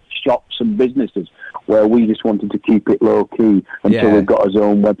like shops and businesses, where we just wanted to keep it low key until we've got his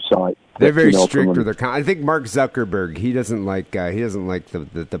own website. They're very strict with their content. I think Mark Zuckerberg, he doesn't like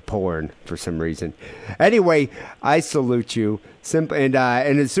the porn for some reason. Anyway, I salute you. And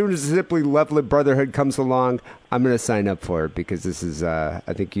as soon as Simply Lovely Brotherhood comes along, I'm going to sign up for it because this is I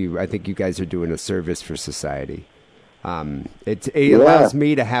think you guys are doing a service for society. It allows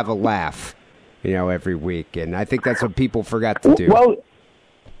me to have a laugh, every week, and I think that's what people forgot to do. Well,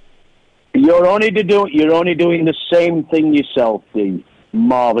 you're only doing the same thing yourself, D.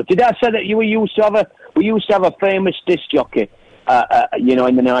 Marvelous. Did I say that we used to have a famous disc jockey, in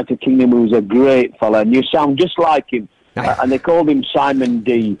the United Kingdom, who was a great fella, and you sound just like him. And they called him Simon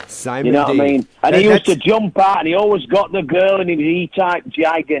D. Simon you know D. what I mean? And he used to jump out, and he always got the girl in his E-type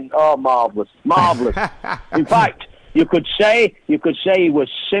jag, and marvelous. In fact, you could say he was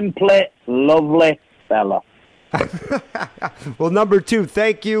simply lovely fella. Well, number 2,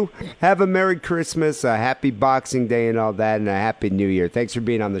 thank you. Have a Merry Christmas, a Happy Boxing Day and all that, and a Happy New Year. Thanks for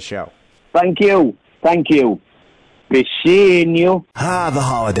being on the show. Thank you. Be seeing you. The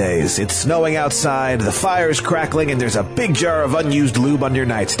holidays. It's snowing outside, the fire's crackling, and there's a big jar of unused lube on your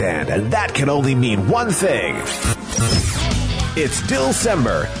nightstand. And that can only mean one thing. It's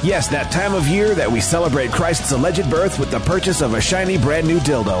Dilcember. Yes, that time of year that we celebrate Christ's alleged birth with the purchase of a shiny brand new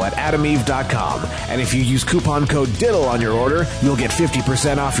dildo at adameve.com. And if you use coupon code DIDDLE on your order, you'll get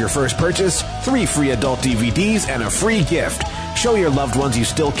 50% off your first purchase, 3 free adult DVDs, and a free gift. Show your loved ones you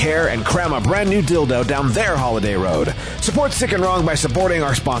still care and cram a brand new dildo down their holiday road. Support Sick and Wrong by supporting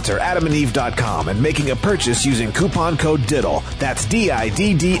our sponsor, adamandeve.com, and making a purchase using coupon code DIDDLE. That's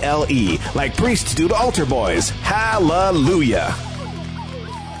DIDDLE, like priests do to altar boys. Hallelujah.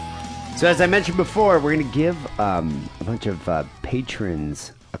 So as I mentioned before, we're going to give a bunch of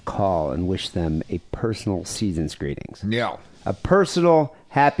patrons a call and wish them a personal season's greetings. Yeah. A personal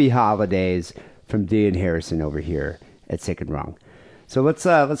happy holidays from Dee and Harrison over here at Sick and Wrong. So let's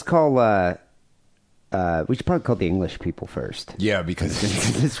call we should probably call the English people first. Yeah,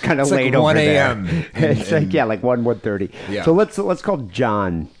 because it's kind of late like 1 over there. a.m. It's like 1:30. Yeah. So let's call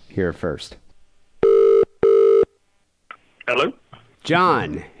John here first. Hello?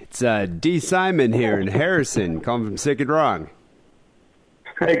 John, it's D. Simon here in Harrison, calling from Sick and Wrong.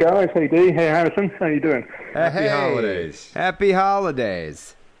 Hey guys, hey D, hey Harrison, how you doing? Happy holidays. Happy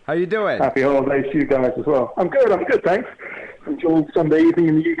holidays. How you doing? Happy holidays to you guys as well. I'm good, thanks. Enjoying Sunday evening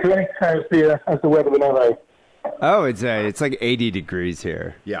in the UK. How's the weather in LA? Oh, it's like 80 degrees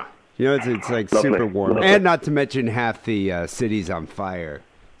here. Yeah. It's like Lovely. super warm. Lovely. And not to mention half the city's on fire.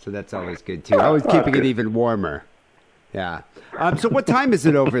 So that's always good too. Always keeping it even warmer. Yeah. So what time is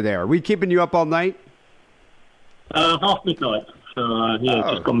it over there? Are we keeping you up all night? Half midnight. So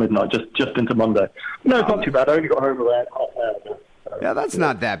just gone midnight, just into Monday. No, it's not too bad. I only got home around half an hour ago. Yeah, that's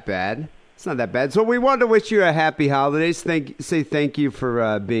not that bad. It's not that bad. So we wanted to wish you a happy holidays. Say thank you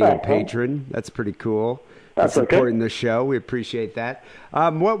for being a patron. That's pretty cool. That's supporting okay. the show. We appreciate that.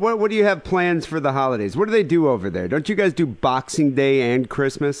 What do you have plans for the holidays? What do they do over there? Don't you guys do Boxing Day and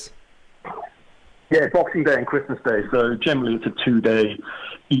Christmas? Yeah, Boxing Day and Christmas Day. So generally it's a 2-day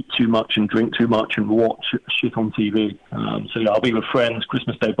eat too much and drink too much and watch shit on TV. So yeah, I'll be with friends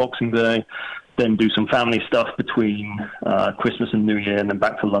Christmas Day, Boxing Day, then do some family stuff between Christmas and New Year, and then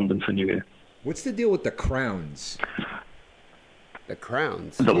back to London for New Year. What's the deal with the crowns? The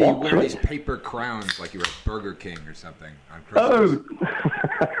crowns. The You what? wear Sorry? these paper crowns like you were at Burger King or something on Christmas.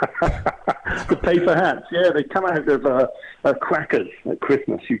 Oh, the paper hats. Yeah, they come out of crackers at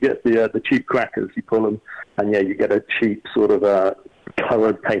Christmas. You get the cheap crackers, you pull them, and yeah, you get a cheap sort of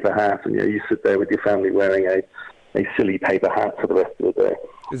coloured paper hat, and yeah, you sit there with your family wearing a silly paper hat for the rest of the day.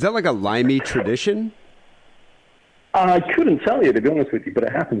 Is that like a limey tradition? I couldn't tell you, to be honest with you, but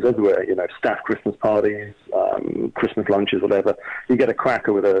it happens everywhere. You know, staff Christmas parties, Christmas lunches, whatever. You get a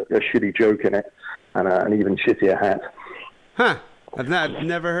cracker with a shitty joke in it, and an even shittier hat. Huh. I've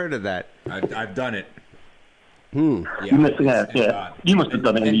never heard of that. I've done it. You must have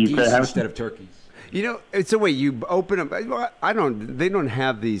done it in the UK, geese haven't instead you? of turkeys. You know, so wait, you open up. They don't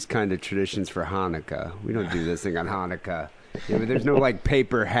have these kind of traditions for Hanukkah. We don't do this thing on Hanukkah. Yeah, but there's no like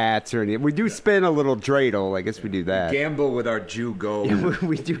paper hats or anything. We do spin a little dreidel. I guess we do that. Gamble with our Jew gold.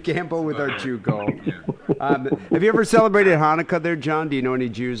 We do gamble with our Jew gold. Have you ever celebrated Hanukkah there, John? Do you know any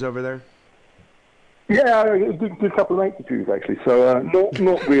Jews over there? Yeah, a good couple of mates of Jews, actually. So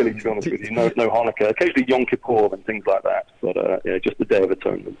not really, to be honest with you. No Hanukkah. Occasionally Yom Kippur and things like that. But yeah, just the Day of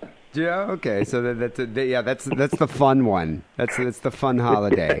Atonement. Yeah. Okay. So that's the fun one. That's the fun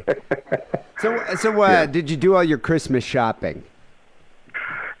holiday. So did you do all your Christmas shopping?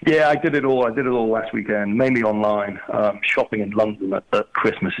 Yeah, I did it all. Last weekend, mainly online. Shopping in London at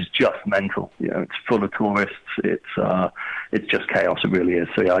Christmas is just mental. You know, it's full of tourists. It's just chaos. It really is.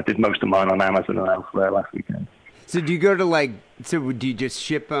 So yeah, I did most of mine on Amazon and elsewhere last weekend. So do you go to so do you just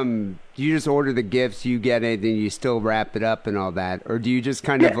ship them? Do you just order the gifts, you get it, and you still wrap it up and all that? Or do you just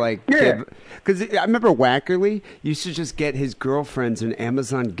kind of yeah. Because I remember Wackerly used to just get his girlfriend's an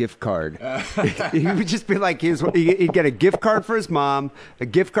Amazon gift card. He would just be like, he'd get a gift card for his mom, a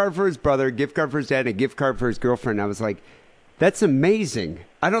gift card for his brother, a gift card for his dad, and a gift card for his girlfriend. I was like, that's amazing.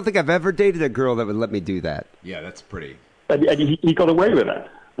 I don't think I've ever dated a girl that would let me do that. Yeah, that's pretty. And he got away with that.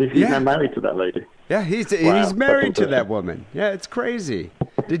 He's now married to that lady. Yeah, he's Wow, married to that's that woman. Yeah, it's crazy.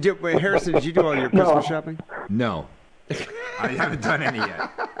 Harrison, did you do all your Christmas shopping? No. I haven't done any yet.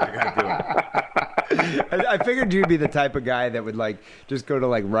 I gotta do it. I figured you'd be the type of guy that would just go to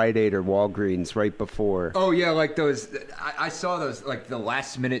Rite Aid or Walgreens right before. Oh yeah, like those. I saw those the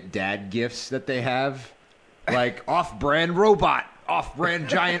last minute dad gifts that they have, like off-brand robot, off-brand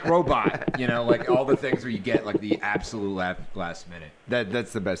giant robot. You know, all the things where you get the absolute last minute.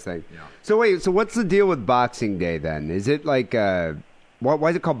 That's the best thing. Yeah. So wait, so what's the deal with Boxing Day then? Is it why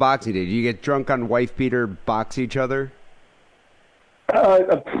is it called Boxing Day? Do you get drunk on wife beater, box each other?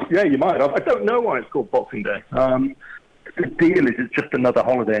 Yeah, you might. I don't know why it's called Boxing Day. The deal is it's just another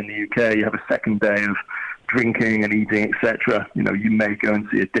holiday in the UK. You have a second day of drinking and eating, etc. You know, you may go and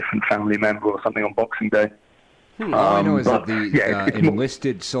see a different family member or something on Boxing Day. All I know is that the it's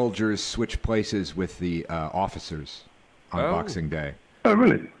enlisted soldiers switch places with the officers on Boxing Day. Oh,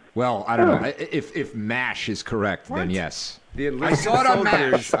 really? Well, I don't know. If MASH is correct, then yes. The I saw it on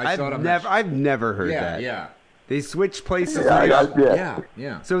MASH. I've never heard that. Yeah. They switch places.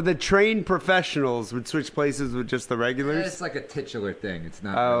 Yeah. So the trained professionals would switch places with just the regulars? It's like a titular thing. It's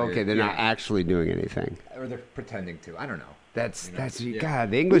not. Oh, really okay. They're not actually doing anything. Or they're pretending to. I don't know.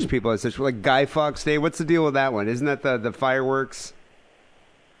 God, the English people are such Guy Fawkes Day. What's the deal with that one? Isn't that the fireworks?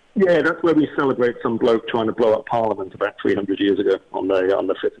 Yeah, that's where we celebrate some bloke trying to blow up Parliament about 300 years ago on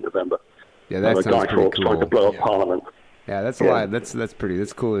the 5th of November. Yeah, that sounds Guy pretty Fawkes cool. trying to blow up Parliament. Yeah, that's a lot. That's pretty.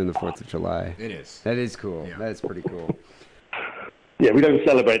 That's cooler than the 4th of July. It is. That is cool. Yeah. That is pretty cool. Yeah, we don't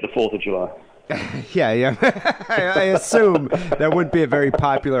celebrate the 4th of July. Yeah. I assume that wouldn't be a very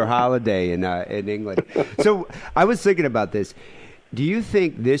popular holiday in England. So I was thinking about this. Do you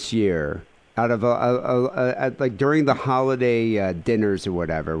think this year, out of during the holiday dinners or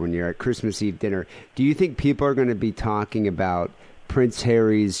whatever, when you're at Christmas Eve dinner, do you think people are going to be talking about Prince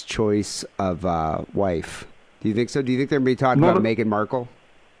Harry's choice of wife? Do you think so? Do you think they're going to be talking about Meghan Markle?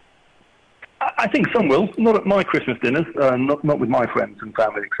 I think some will. Not at my Christmas dinners, not with my friends and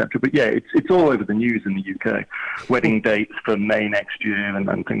family, etc. But yeah, it's all over the news in the UK. Wedding dates for May next year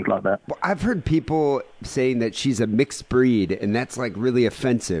and things like that. Well, I've heard people saying that she's a mixed breed, and that's really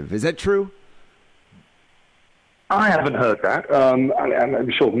offensive. Is that true? I haven't heard that.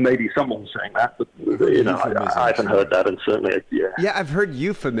 I'm sure maybe someone's saying that, but I haven't heard that, and certainly, yeah. Yeah, I've heard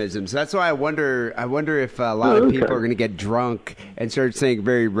euphemisms. That's why I wonder if a lot of people are going to get drunk and start saying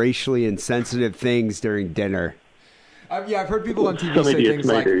very racially insensitive things during dinner. I've heard people on TV Some say idiots things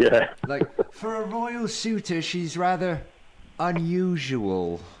may like, do, yeah. like, for a royal suitor, she's rather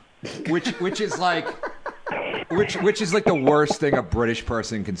unusual, which is like. Which is like the worst thing a British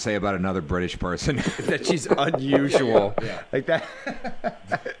person can say about another British person. That she's unusual. Yeah. Like that.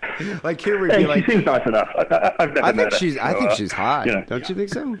 Like here we'd Hey, be she like, seems nice enough. I've never I met think her, I so, think she's hot. you know. Don't you think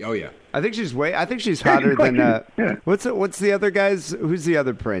so? Oh yeah. I think she's hotter than Yeah. what's the other guys? Who's the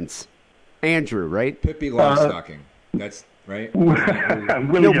other prince? Andrew, right? Pippi Longstocking. That's right.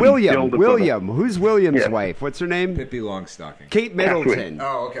 No, William. Who's William's Yeah. wife? What's her name? Pippi Longstocking. Kate Middleton.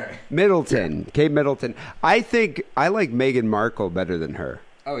 Oh, okay. Kate Middleton. I think I like Meghan Markle better than her.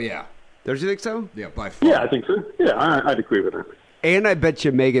 Oh yeah. Don't you think so? Yeah, by far. Yeah, I think so. Yeah, I'd agree with that. And I bet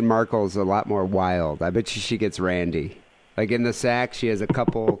you Meghan Markle's a lot more wild. I bet you she gets randy. Like in the sack, she has a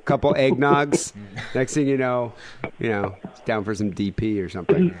couple eggnogs. Next thing you know, down for some DP or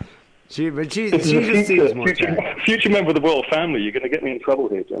something. She just seems more attractive. Future member of the royal family, you're going to get me in trouble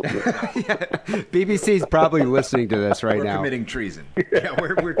here, John. BBC's probably listening to this right We're now. committing treason. Yeah,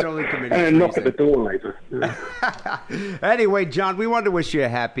 we're totally committing And knock at treason. the door later. Anyway, John, we wanted to wish you a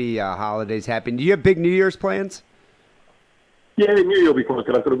happy holidays. Do you have big New Year's plans? Yeah, New Year will be quite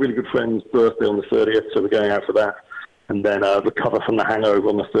good. I've got a really good friend's birthday on the 30th, so we're going out for that. And then recover from the hangover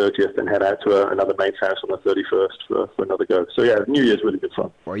on the 30th and head out to another mate's house on the 31st for another go. So, yeah, New Year's really good fun.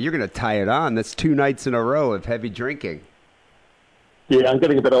 Well, you're going to tie it on. That's 2 nights in a row of heavy drinking. Yeah, I'm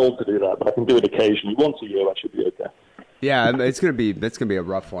getting a bit old to do that, but I can do it occasionally. Once a year, that should be okay. Yeah, it's going to be a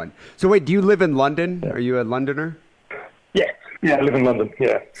rough one. So, wait, do you live in London? Are you a Londoner? Yeah, I live in London,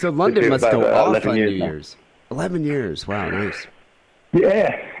 yeah. So London Been must about, go off 11 on New years now. Year's. 11 years. Wow, nice.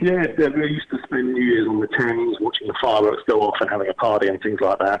 Yeah. We used to spend New Year's on the Thames watching the fireworks go off and having a party and things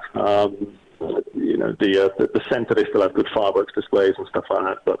like that. The centre, they still have good fireworks displays and stuff like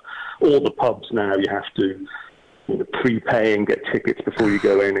that, but all the pubs now you have to prepay and get tickets before you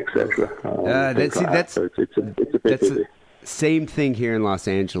go in, etc. So it's a bit busy. Same thing here in Los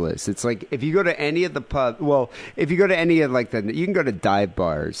Angeles. It's like if you go to any of the if you go to any of you can go to dive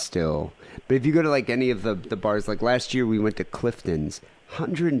bars still. But if you go to like any of the bars, like last year we went to Clifton's,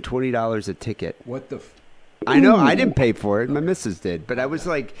 $120 a ticket. What the? I know, I didn't pay for it. My missus did. But I was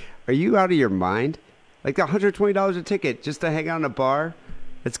like, are you out of your mind? Like $120 a ticket just to hang out in a bar?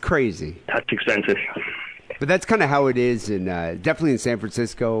 That's crazy. That's expensive. But that's kind of how it is definitely in San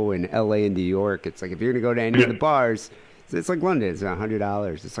Francisco and LA and New York. It's like if you're going to go to any of the bars, it's like London. It's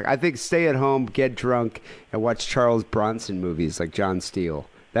 $100. It's like, I think stay at home, get drunk, and watch Charles Bronson movies like John Steele.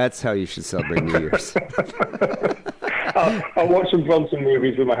 That's how you should celebrate New Year's. I'll watch some Bronson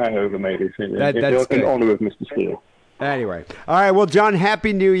movies with my hangover, maybe. That's in good. honor of Mr. Steele. Anyway. All right. Well, John,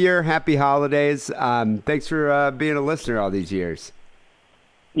 Happy New Year. Happy holidays. Thanks for being a listener all these years.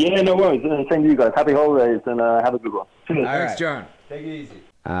 Yeah, no worries. Same to you guys. Happy holidays and have a good one. Thanks, right. John. Take it easy.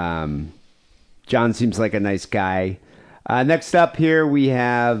 John seems like a nice guy. Next up here we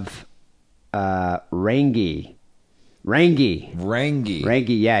have Rangi.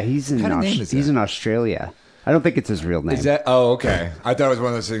 Rangi, yeah, he's in Australia. I don't think it's his real name. Is that? Oh, okay. I thought it was one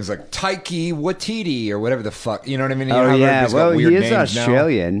of those things like Taiki Waititi or whatever the fuck. You know what I mean? You know how yeah. everybody's got Well, weird he is names now?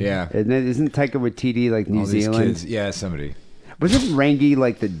 Australian. Yeah. Isn't Taika Waititi like New All these Zealand? kids. Yeah, somebody. Wasn't Rangi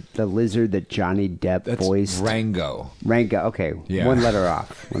like the lizard that Johnny Depp That's voiced? Rango. Okay. Yeah. One letter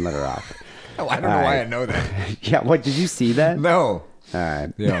off. Oh, I don't know why I know that. Yeah. What? Did you see that? No. All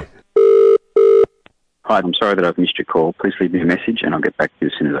right. Yeah. Hi, I'm sorry that I've missed your call. Please leave me a message and I'll get back to you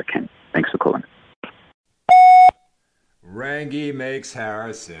as soon as I can. Thanks for calling. Rangi makes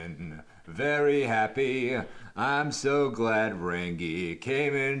Harrison very happy. I'm so glad Rangi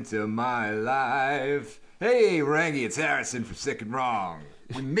came into my life. Hey, Rangi, it's Harrison from Sick and Wrong.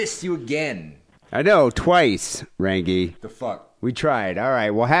 We missed you again. I know, twice, Rangi. The fuck? We tried. All right.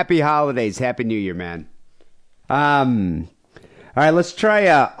 Well, happy holidays. Happy New Year, man. All right, let's try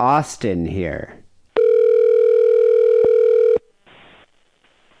Austin here.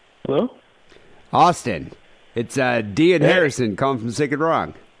 Hello? Austin. It's D and Harrison calling from Sick and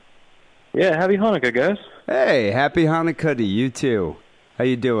Wrong. Yeah, happy Hanukkah, guys. Hey, happy Hanukkah to you too. How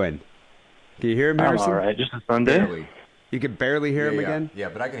you doing? Can you hear him, Harrison? I'm all right. Just a Sunday. Barely. You can barely hear him Yeah. again? Yeah,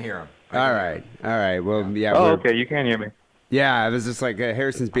 but I can hear him. All right. Well, yeah. Oh, we're- okay. You can hear me. Yeah, I was just like,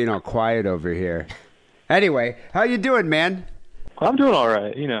 Harrison's being all quiet over here. Anyway, how you doing, man? I'm doing all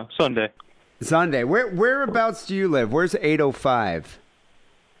right. Sunday. Sunday. Whereabouts do you live? Where's 805?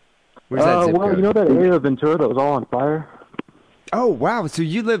 Where's that zip Well, code? you know that area of Ventura that was all on fire? Oh, wow. So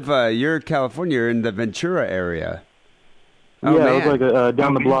you live, you're in California, you're in the Ventura area. Oh, yeah, man. it was like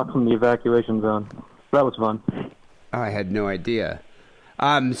down the block from the evacuation zone. That was fun. Oh, I had no idea.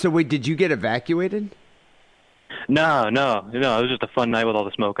 So wait, did you get evacuated? No. It was just a fun night with all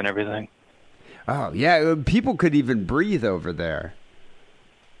the smoke and everything. Oh yeah, people could even breathe over there.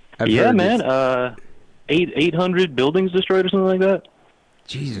 Yeah, man. 800 buildings destroyed or something like that.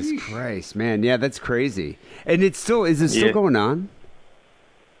 Jesus Christ, man. Yeah, that's crazy. And is it still going on?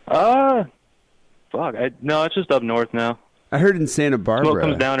 Fuck. No, it's just up north now. I heard in Santa Barbara. Smoke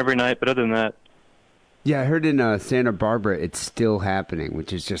comes down every night, but other than that. Yeah, I heard in Santa Barbara it's still happening,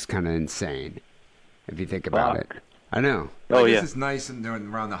 which is just kind of insane if you think about it. I know. I guess it's nice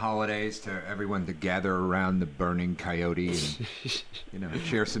around the holidays to everyone to gather around the burning coyote and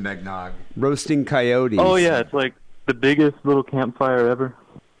share some eggnog. Roasting coyotes. Oh yeah, it's like the biggest little campfire ever.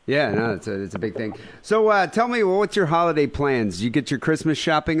 Yeah, no, it's a big thing. So tell me, what's your holiday plans? You get your Christmas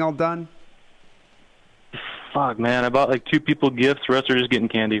shopping all done? Fuck, man, I bought like 2 people gifts. The rest are just getting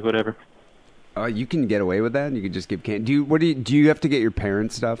candy, whatever. Oh, you can get away with that? You can just give candy. Do you have to get your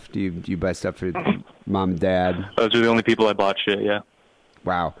parents stuff? Do you buy stuff for mom and dad? Those are the only people I bought shit, yeah.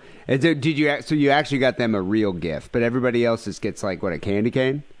 Wow. And so you actually got them a real gift, but everybody else just gets like, what, a candy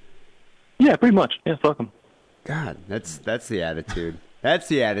cane? Yeah, pretty much. Yeah, fuck them. God, that's the attitude. That's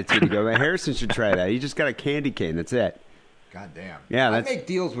the attitude to go. Harrison should try that. He just got a candy cane. That's it. God damn. Yeah, I make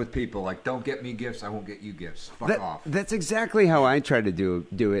deals with people like, don't get me gifts, I won't get you gifts. Fuck off. That's exactly how I try to do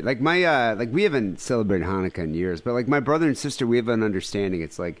it. Like my we haven't celebrated Hanukkah in years, but like my brother and sister, we have an understanding.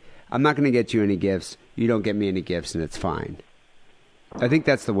 It's like, I'm not going to get you any gifts. You don't get me any gifts, and it's fine. I think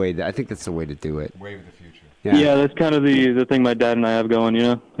that's the way. I think that's the way to do it. Way of the future. Yeah, that's kind of the thing my dad and I have going,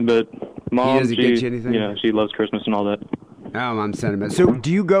 But mom, he doesn't get you anything? She loves Christmas and all that. Oh, I'm sentiment. So,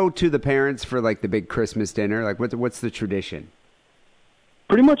 do you go to the parents for like the big Christmas dinner? Like, what's the tradition?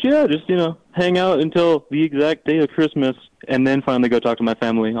 Pretty much, yeah. Just hang out until the exact day of Christmas, and then finally go talk to my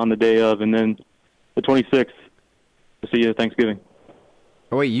family on the day of, and then the 26th to see you at Thanksgiving.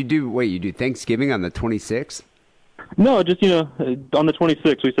 Oh, wait, you do Thanksgiving on the 26th? No, just on the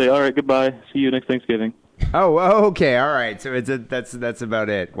 26th we say, all right, goodbye, see you next Thanksgiving. Oh, okay, all right. So that's about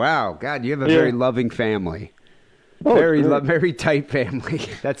it. Wow, God, you have a very loving family. Oh, very tight family.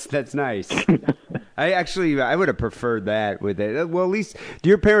 That's nice. I would have preferred that with it. Well, at least, do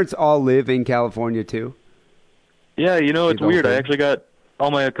your parents all live in California too? Yeah, it's weird. I actually got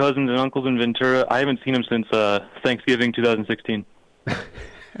all my cousins and uncles in Ventura. I haven't seen them since Thanksgiving 2016.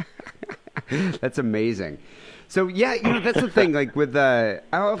 That's amazing. So yeah, that's the thing. Like with I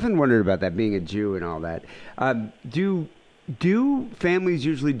often wondered about that, being a Jew and all that. Do families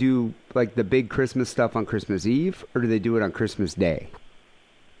usually do like the big Christmas stuff on Christmas Eve, or do they do it on Christmas Day?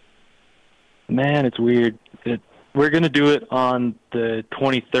 Man, it's weird. We're going to do it on the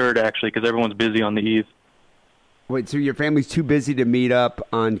 23rd, actually, because everyone's busy on the Eve. Wait, so your family's too busy to meet up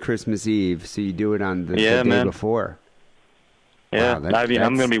on Christmas Eve, so you do it on the day before? Yeah, wow, I'm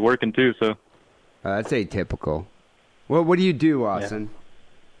going to be working too, so. That's atypical. Well, what do you do, Austin?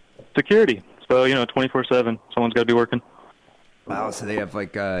 Yeah. Security. So, 24/7. Someone's got to be working. Wow, so they have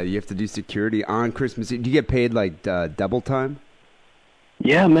like, you have to do security on Christmas Eve. Do you get paid like double time?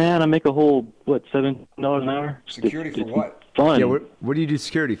 Yeah, man, I make a whole, $7 an hour? Security for what? Fun. Yeah, what do you do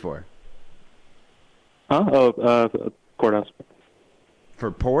security for? Huh? Oh, courthouse.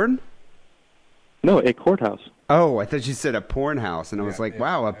 For porn? No, a courthouse. Oh, I thought you said a porn house, and I was like,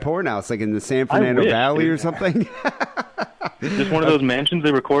 wow, a porn house, like in the San Fernando Valley or something? Just one of those mansions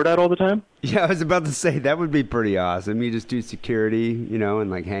they record at all the time? Yeah, I was about to say, that would be pretty awesome. You just do security, and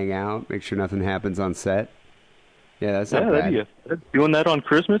like hang out, make sure nothing happens on set. Yeah, that's not bad. Doing that on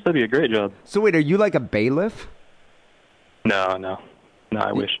Christmas, that'd be a great job. So wait, are you like a bailiff? No,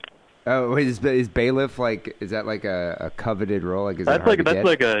 I wish. Oh, wait, is bailiff like, is that like a coveted role? Like, that's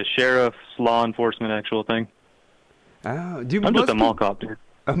like a sheriff's law enforcement actual thing. Oh, I'm just a mall cop, dude.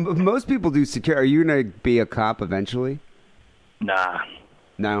 Most people do security. Are you gonna be a cop eventually? Nah.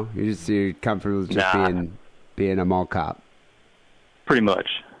 No, you're comfortable just being a mall cop. Pretty much.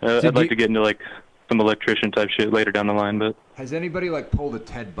 I'd like to get into like some electrician type shit later down the line, but. Has anybody like pulled a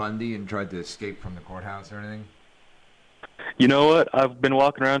Ted Bundy and tried to escape from the courthouse or anything? You know what? I've been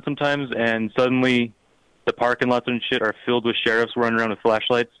walking around sometimes, and suddenly the parking lots and shit are filled with sheriffs running around with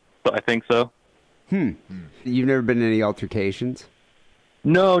flashlights. So I think so. You've never been in any altercations?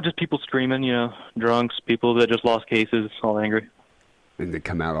 No, just people screaming, drunks, people that just lost cases, all angry. And they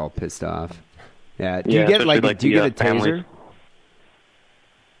come out all pissed off. Yeah. Do you get do you get a taser? Families.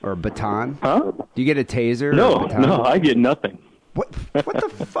 Or a baton? Huh? Do you get a taser? No, I get nothing. What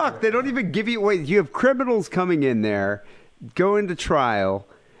the fuck? They don't even give you... Wait, you have criminals coming in there, going to trial,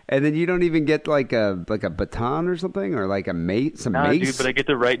 and then you don't even get like a baton or something? Or like mace? Dude, but I get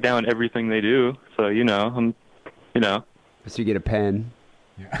to write down everything they do. So, So you get a pen.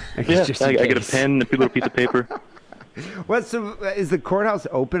 Yeah, I get a pen, a little piece of paper. Is the courthouse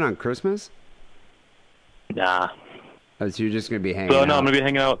open on Christmas? Nah. Oh, so you're just going to be hanging So, out? no, I'm going to be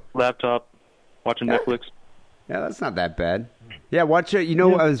hanging out, laptop, watching Netflix. Yeah, that's not that bad. Yeah, watch it.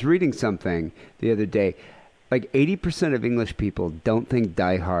 I was reading something the other day. Like 80% of English people don't think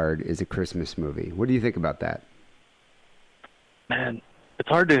Die Hard is a Christmas movie. What do you think about that? Man, it's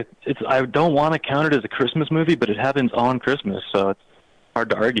hard to... I don't want to count it as a Christmas movie, but it happens on Christmas, so it's hard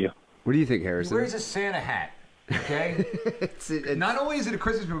to argue. What do you think, He Harrison? wears a Santa hat. Okay? Not only is it a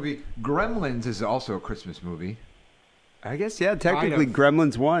Christmas movie, Gremlins is also a Christmas movie. I guess, yeah, technically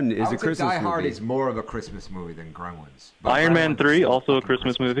Gremlins 1 is a Christmas movie. Die Hard is more of a Christmas movie than Gremlins. But Iron Man 3, also a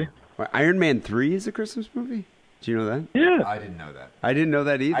Christmas movie. What, Iron Man 3 is a Christmas movie? Do you know that? Yeah. I didn't know that. I didn't know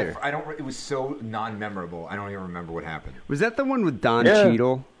that either. I don't. It was so non-memorable. I don't even remember what happened. Was that the one with Don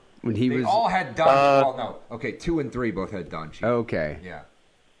Cheadle? When They all had Don. Well, no. Okay, 2 and 3 both had Don Cheadle. Okay. Yeah.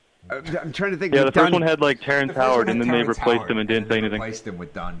 I'm trying to think. Yeah, the first one had like Terrence Howard, and then they replaced him and didn't say anything. Replaced him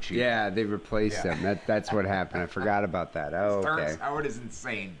with Don Cheadle. Yeah, they replaced him. That's what happened. I forgot about that. Oh, okay. Terrence Howard is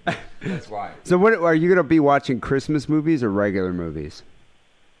insane. That's why. So, what are you going to be watching? Christmas movies or regular movies?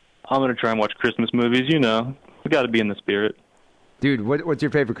 I'm going to try and watch Christmas movies. You know, we got to be in the spirit. Dude, what's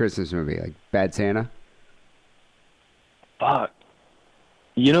your favorite Christmas movie? Like Bad Santa? Fuck.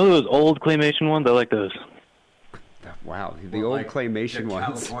 You know those old claymation ones? I like those. Wow, the old claymation the ones.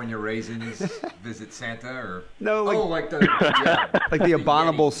 California Raisins Visit Santa, or no, like like the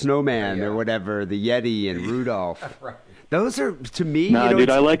Abominable Snowman or whatever, the Yeti and Rudolph. Right. Those are to me. Nah, dude,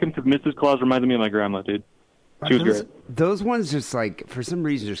 I like them because Mrs. Claus reminds me of my grandma, dude. She was great. Those ones just like for some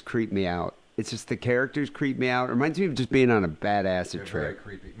reason just creep me out. It's just the characters creep me out. It reminds me of just being on a bad acid trip. Very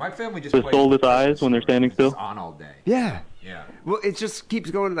creepy. My family just the soulless eyes when they're standing still. On all day. Yeah. Yeah. Well, it just keeps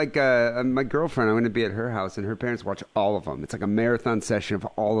going. Like my girlfriend, I'm going to be at her house, and her parents watch all of them. It's like a marathon session of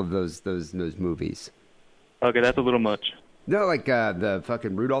all of those movies. Okay, that's a little much. No, like the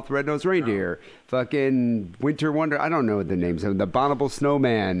fucking Rudolph the Red-Nosed Reindeer, fucking Winter Wonder. I don't know the names of them. The Abominable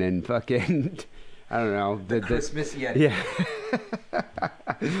Snowman, and fucking I don't know the Christmas Yeti. Yeah.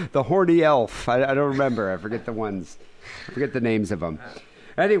 The Horny Elf. I don't remember. I forget the ones. I forget the names of them.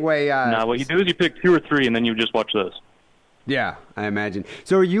 Anyway. Nah, what you do is you pick 2 or 3, and then you just watch those. Yeah, I imagine.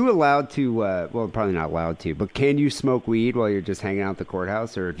 So are you allowed to, well, probably not allowed to, but can you smoke weed while you're just hanging out at the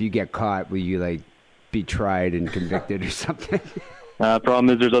courthouse? Or if you get caught, will you, like, be tried and convicted or something? Problem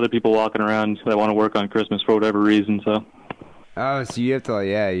is there's other people walking around that want to work on Christmas for whatever reason, so. Oh, so you have to,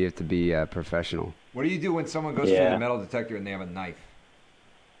 you have to be professional. What do you do when someone goes through the metal detector and they have a knife?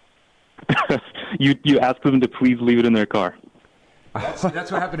 You ask them to please leave it in their car. That's what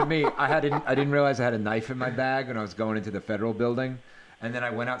happened to me. I didn't realize I had a knife in my bag when I was going into the federal building, and then I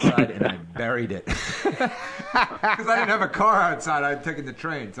went outside and I buried it because I didn't have a car outside. I had taken the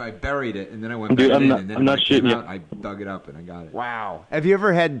train, so I buried it, and then I went back in. And then I'm not shitting you. I dug it up and I got it. Wow. Have you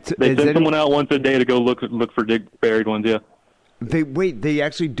ever had? They send someone out once a day to go look for buried ones. Yeah. They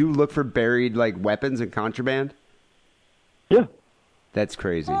actually do look for buried like weapons and contraband. Yeah. That's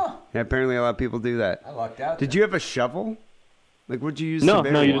crazy. Oh. Yeah, apparently a lot of people do that. I lucked out. Did you have a shovel? Like, what'd you use? No,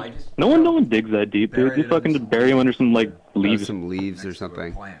 to bury no one digs that deep, dude. Just fucking just bury them under some like leaves, some leaves or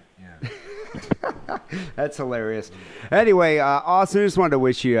something. Plant. Yeah. That's hilarious. Anyway, Austin, I just wanted to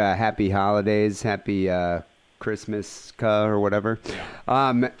wish you happy holidays, happy Christmas or whatever.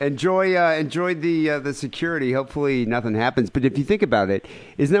 Enjoy the security. Hopefully nothing happens. But if you think about it,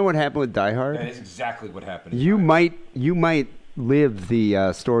 isn't that what happened with Die Hard? That is exactly what happened. You might live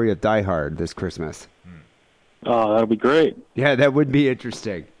the story of Die Hard this Christmas. Oh, that'll be great. Yeah, that would be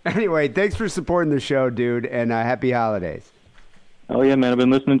interesting. Anyway, thanks for supporting the show, dude, and happy holidays. Oh, yeah, man. I've been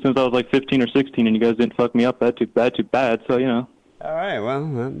listening since I was like 15 or 16, and you guys didn't fuck me up that too bad, so, you know. All right,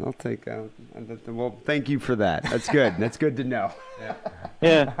 well, I'll take well, thank you for that. That's good. That's good to know.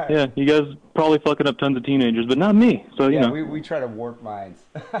 Yeah. You guys probably fucking up tons of teenagers, but not me, so, you know. We try to warp minds.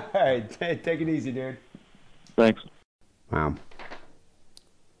 All right, take it easy, dude. Thanks. Wow.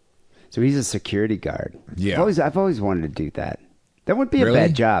 So he's a security guard. Yeah. I've always wanted to do that. That wouldn't be a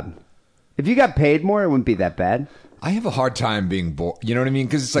bad job. If you got paid more, it wouldn't be that bad. I have a hard time being bored. You know what I mean?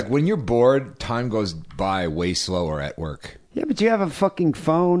 Because it's like when you're bored, time goes by way slower at work. Yeah, but you have a fucking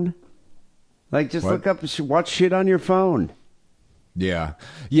phone. Like, just look up, watch shit on your phone. Yeah.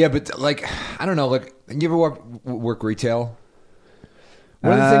 Yeah, but like, I don't know. Like, you ever work retail?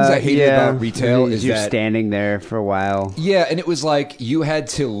 One of the things I hated about retail is you're that standing there for a while. Yeah, and it was like you had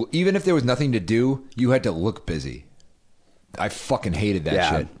to, even if there was nothing to do, you had to look busy. I fucking hated that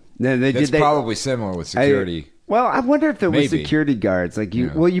shit. That's probably similar with security. Well, I wonder if there was Maybe. security guards. Like you,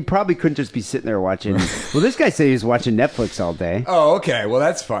 Yeah. well, you probably couldn't just be sitting there watching. Well, this guy said he was watching Netflix all day. Oh, okay. Well,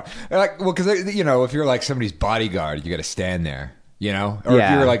 that's fine. Like, well, because if you're like somebody's bodyguard, you got to stand there. Or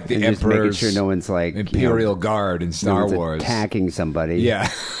if you're like the and just making Emperor's sure no one's like Imperial Guard in no Star one's Wars, attacking somebody.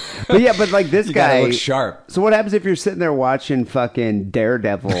 Yeah, but like this you gotta guy look sharp. So what happens if you're sitting there watching fucking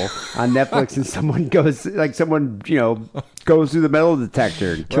Daredevil on Netflix and someone goes goes through the metal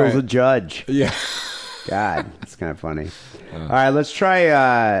detector and kills Right. a judge? Yeah. God, it's kind of funny. All right, let's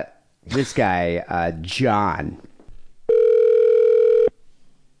try this guy, John.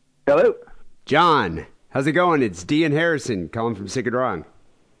 Hello, John. How's it going? It's Dean Harrison calling from Sick and Wrong.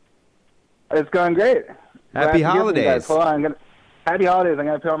 it's going great. Happy Glad to hear from you holidays. guys. Hold on, happy holidays. I'm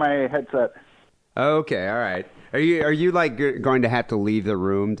gonna put on my headset. Okay, all right. Are you like going to have to leave the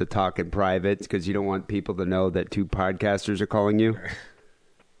room to talk in private because you don't want people to know that two podcasters are calling you?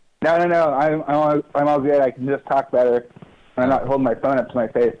 No. I'm all good. I can just talk better. I'm not holding my phone up to my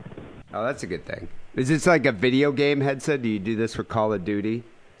face. Oh, that's a good thing. Is this like a video game headset? Do you do this for Call of Duty?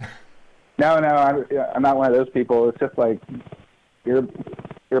 No, I'm not one of those people. It's just like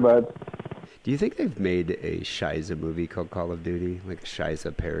earbuds. Do you think they've made a Shiza movie called Call of Duty, like a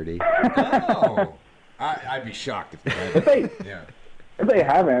Shiza parody? Oh, I'd be shocked if they If they, yeah. if they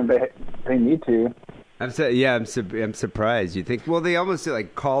haven't, they need to. I'm surprised. You think? Well, they almost do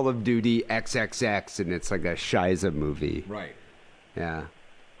like Call of Duty XXX, and it's like a Shiza movie. Right. Yeah.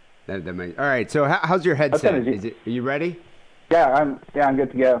 That might, all right. So how's your headset? Are you ready? Yeah, I'm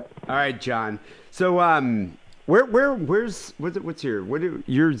good to go. All right, John. So what's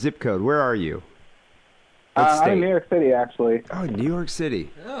your zip code? Where are you? What I'm state? in New York City, actually. Oh, New York City.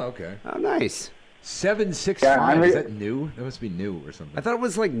 Oh, okay. Oh, nice. 765. Yeah, Is that new? That must be new or something. I thought it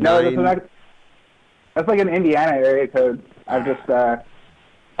was like No, 9. that's like an Indiana area code. I've just I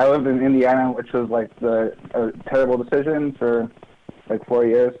lived in Indiana, which was like a terrible decision for like 4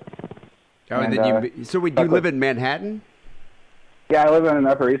 years. Oh, and then you. So do you live in Manhattan? Yeah, I live on the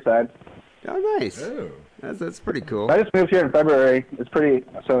Upper East Side. Oh, nice. Oh. That's pretty cool. I just moved here in February. It's pretty.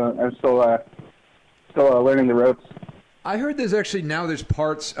 So I'm still learning the ropes. I heard there's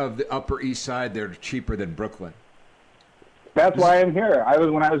parts of the Upper East Side that are cheaper than Brooklyn. That's why I'm here.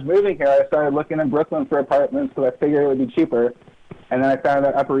 When I was moving here, I started looking in Brooklyn for apartments because I figured it would be cheaper. And then I found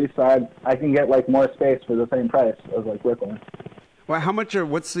that Upper East Side, I can get like more space for the same price as like Brooklyn. Well,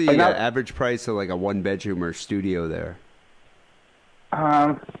 what's the average price of like a 1-bedroom or studio there?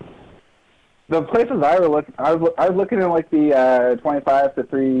 The places I was looking in like the 25 to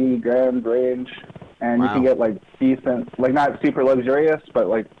 $3,000 range, and you can get like decent, like not super luxurious, but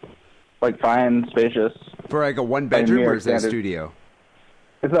like fine, spacious. For like a 1-bedroom or is that a studio?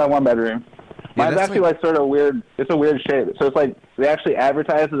 It's a 1-bedroom. Mine's actually like sort of weird. It's a weird shape. So it's like they actually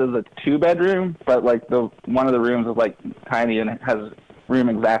advertise it as a 2-bedroom, but like one of the rooms is like tiny and it has room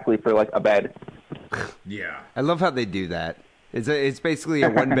exactly for like a bed. Yeah. I love how they do that. It's basically a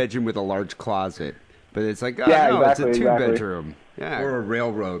 1-bedroom with a large closet, but it's like Yeah, no, exactly, it's a 2-bedroom. Yeah. Or a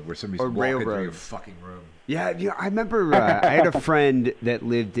railroad where somebody's walking through your fucking room. Yeah, I remember I had a friend that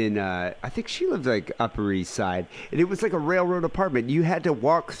lived in, I think she lived like Upper East Side, and it was like a railroad apartment. You had to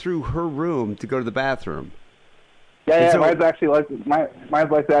walk through her room to go to the bathroom. Yeah, mine's actually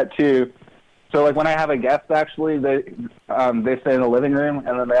mine's like that too. So like when I have a guest, actually, they stay in the living room,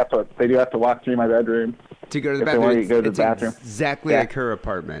 and then they do have to walk through my bedroom to go to the if bathroom. They want to go to the bathroom. Exactly like her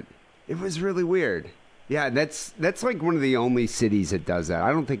apartment. It was really weird. Yeah, that's like one of the only cities that does that.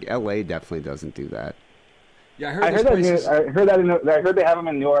 I don't think L.A. definitely doesn't do that. Yeah, I heard they have them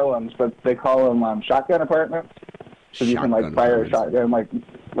in New Orleans, but they call them shotgun apartments. So you can like fire a shotgun like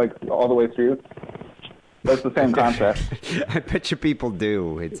all the way through. That's the same concept. I bet you people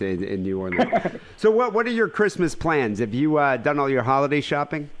do. It's in New Orleans. So what are your Christmas plans? Have you done all your holiday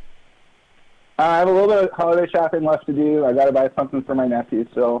shopping? I have a little bit of holiday shopping left to do. I got to buy something for my nephew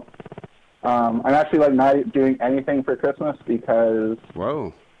still. I'm actually like not doing anything for Christmas because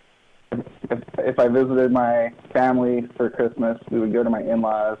if I visited my family for Christmas, we would go to my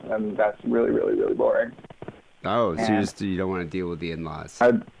in-laws, and that's really, really, really boring. Oh, so you don't want to deal with the in-laws?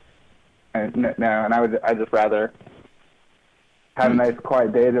 No, and I'd just rather have a nice,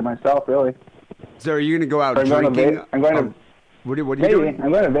 quiet day to myself, really. So are you going to go out drinking? I'm going to. What are you doing?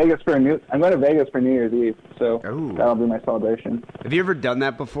 I'm going to Vegas for New Year's Eve, so that'll be my celebration. Have you ever done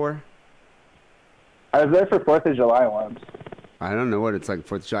that before? I was there for 4th of July once. I don't know what it's like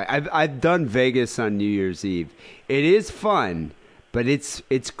 4th of July. I've done Vegas on New Year's Eve. It is fun, but it's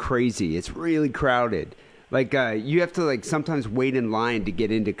crazy. It's really crowded. Like you have to like sometimes wait in line to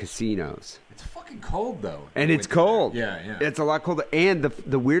get into casinos. fucking cold though. And it's cold. Yeah. It's a lot colder. And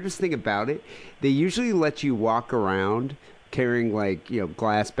the weirdest thing about it, they usually let you walk around carrying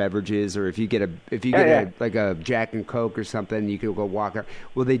glass beverages, or if you get a Jack and Coke or something, you can go walk around.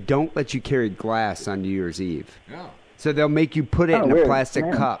 Well, they don't let you carry glass on New Year's Eve. Oh. So they'll make you put it in weird. a plastic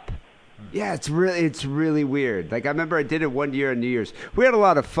Man. cup. Yeah, it's really weird. Like I remember I did it one year on New Year's. We had a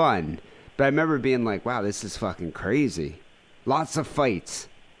lot of fun, but I remember being like, "Wow, this is fucking crazy." Lots of fights.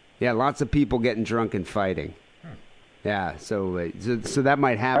 Yeah, lots of people getting drunk and fighting. Yeah, so that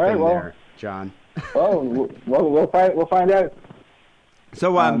might happen there, John. Well, we'll find out.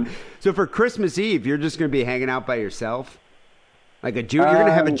 So so for Christmas Eve, you're just going to be hanging out by yourself, like a Jew. You're going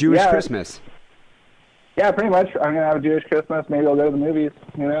to have a Jewish Christmas. Yeah, pretty much. I'm going to have a Jewish Christmas. Maybe I'll go to the movies.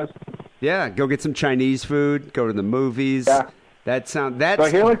 Who knows? Yeah, go get some Chinese food. Go to the movies. Yeah. That's So I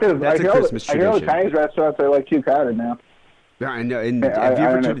hear a Christmas I hear all the tradition. Chinese restaurants are like too crowded now. Yeah, I know. And Yeah, have you I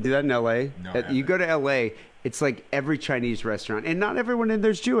ever don't tried know. to do that in L.A.? No, I You go to L.A., it's like every Chinese restaurant, and not everyone in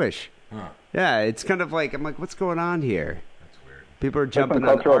there's Jewish. Huh. Yeah, it's kind of like, I'm like, what's going on here? That's weird. People are Like some jumping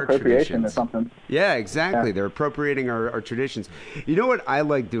on cultural our appropriation traditions. or something. Yeah, exactly. Yeah. They're appropriating our traditions. You know what I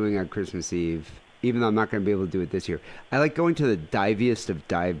like doing on Christmas Eve, even though I'm not going to be able to do it this year? I like going to the diviest of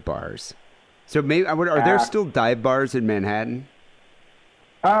dive bars. So maybe are there still dive bars in Manhattan?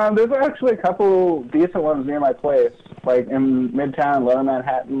 There's actually a couple decent ones near my place, like in Midtown, Lower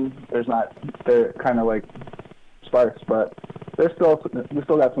Manhattan. They're kind of like sparse, but we still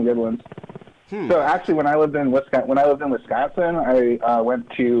got some good ones. So actually, when I lived in Wisconsin, I went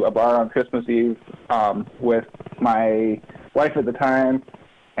to a bar on Christmas Eve with my wife at the time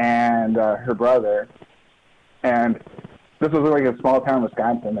and her brother, and this was like a small town,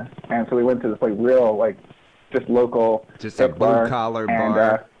 Wisconsin, and so we went to this like real like just local, just a blue collar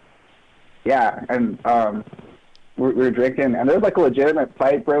bar. Yeah, and we were drinking, and there was like a legitimate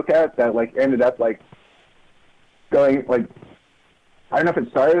fight broke out that like ended up like going like, I don't know if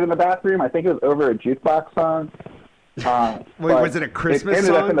it started in the bathroom. I think it was over a jukebox song. Wait, was it a Christmas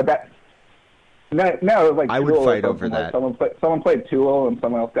ended song? Up in the no, it was like I would Tool or fight over something. that. Like, someone played Tool, and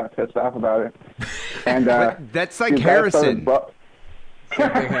someone else got pissed off about it. And that's like these guys Harrison.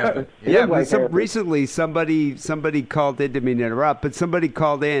 started Yeah, like but Harrison. recently somebody called in, to me to interrupt, but somebody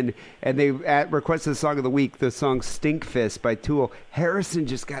called in and they requested the song of the week, the song "Stinkfist" by Tool. Harrison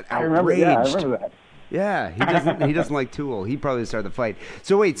just got outraged. I remember that. Yeah, he doesn't like Tool. He probably started the fight.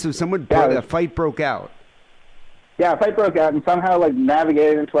 So wait, so a fight broke out. Yeah, a fight broke out and somehow like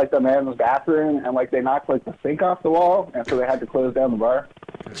navigated into like the man's bathroom, and like they knocked like the sink off the wall, and so they had to close down the bar.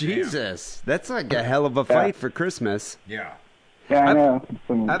 Jesus, that's like a hell of a fight for Christmas. Yeah. Yeah, I know.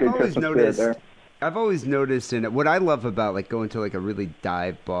 Some I've good always Christmas spirit noticed. there. I've always noticed, and what I love about like going to like a really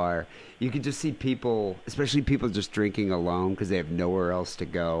dive bar, you can just see people, especially people just drinking alone because they have nowhere else to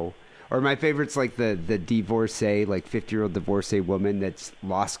go. Or my favorite's like the divorcee, like 50-year-old divorcee woman that's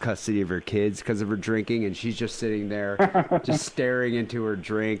lost custody of her kids because of her drinking, and she's just sitting there, just staring into her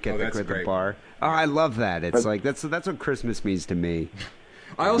drink at the bar. Oh, I love that. It's like that's what Christmas means to me.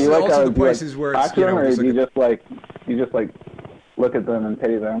 I also the places where it's, or you just look at them and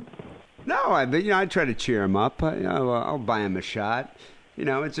pity them. No, I try to cheer them up. I'll buy them a shot.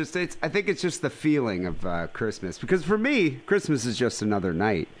 It's just I think it's just the feeling of Christmas, because for me, Christmas is just another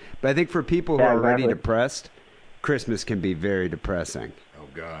night. But I think for people who are already depressed, Christmas can be very depressing. Oh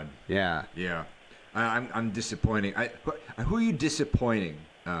God. Yeah. Yeah. I'm disappointing. Who are you disappointing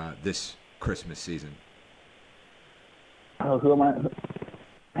this Christmas season? Oh, who am I?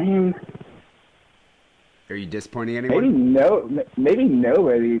 I mean, are you disappointing anyone? Maybe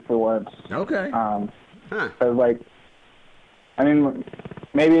nobody for once. Okay. Cause like, I mean,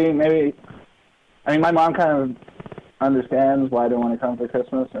 maybe. I mean, my mom kind of understands why I don't want to come for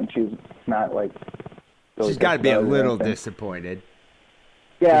Christmas, and she's not like. Really she's got to be a little disappointed.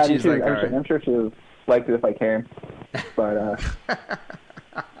 Yeah, she's like, I'm sure she would like it if I came, but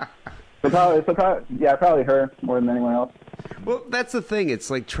probably her more than anyone else. Well, that's the thing. It's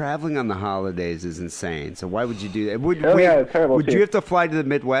like traveling on the holidays is insane. So why would you do that? It's terrible. Would you have to fly to the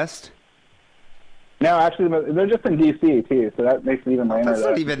Midwest? No, actually, they're just in D.C. too, so that makes it even lamer. That's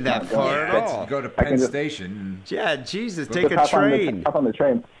not even that far at all. Go to Penn Station. Yeah, Jesus, take a train. Hop on the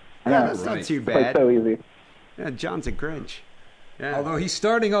train. Yeah, that's not too bad. It's so easy. Yeah, John's a Grinch. Yeah. Although he's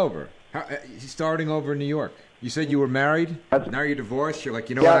starting over. He's starting over in New York. You said you were married. Now you're divorced. You're like,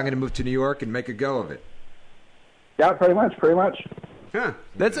 what? I'm going to move to New York and make a go of it. Yeah, pretty much. Huh.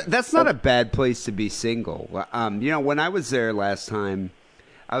 That's not a bad place to be single. When I was there last time,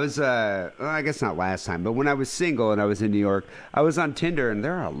 I was, I guess not last time, but when I was single and I was in New York, I was on Tinder, and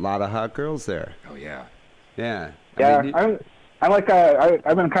there are a lot of hot girls there. Oh, yeah. Yeah. Yeah,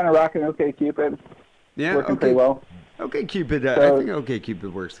 I've been kind of rocking OkCupid. Yeah, working pretty well. OkCupid, So- I think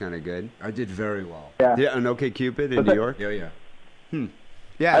OkCupid works kind of good. I did very well. Yeah. On OkCupid in But New York. Yeah.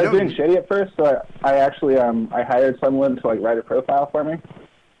 Yeah, I was doing shitty at first, so I actually I hired someone to like write a profile for me,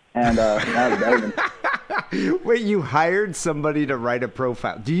 and now it's better. Wait, you hired somebody to write a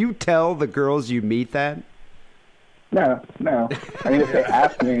profile? Do you tell the girls you meet that? No. I mean, if they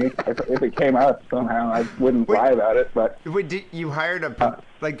asked me, if it came up somehow, I wouldn't lie about it. But Wait, you hired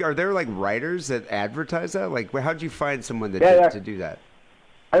are there like writers that advertise that? Like, how'd you find someone that Yeah. to do that?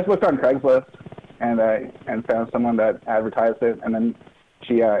 I just looked on Craigslist and found someone that advertised it, and then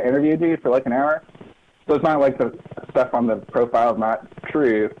she interviewed me for like an hour. So it's not like the stuff on the profile is not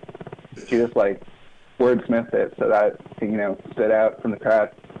true. She just like wordsmithed it so that stood out from the crowd.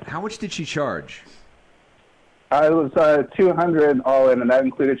 How much did she charge? It was $200 all in, and that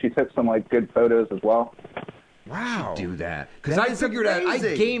included she took some like good photos as well. Wow. Do that. Because That I is figured out, I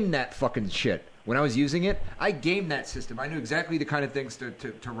amazing. gamed that fucking shit. When I was using it, I gamed that system. I knew exactly the kind of things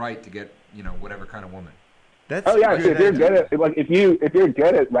to write to get, whatever kind of woman. That's Oh yeah, so if you're good at like if you're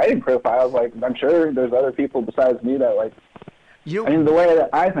good at writing profiles, like I'm sure there's other people besides me that like. I mean, the way that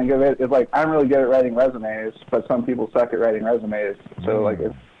I think of it is like I'm really good at writing resumes, but some people suck at writing resumes. So like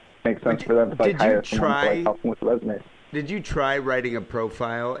it makes sense for them to like did you hire someone to try- like help them with resumes. Did you try writing a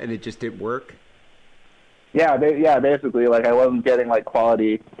profile and it just didn't work? Yeah, basically like I wasn't getting like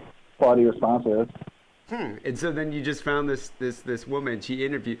quality responses. And so then you just found this woman. She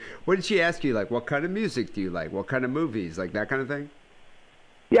interviewed. What did she ask you? Like, what kind of music do you like? What kind of movies? Like that kind of thing?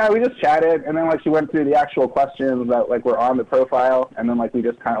 Yeah, we just chatted, and then like she went through the actual questions that like were on the profile, and then like we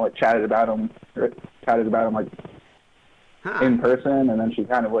just kind of like chatted about them like in person, and then she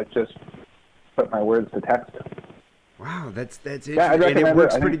kind of like just put my words to text. Wow, that's interesting. Yeah, I'd and it recommend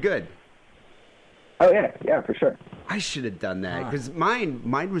works it. I pretty think- good. Oh yeah, for sure. I should have done that because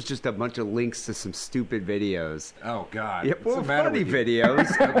mine was just a bunch of links to some stupid videos. Oh God! Yeah, What's well, the matter funny with you?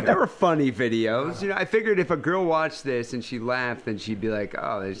 videos. They were funny videos. I figured if a girl watched this and she laughed, then she'd be like,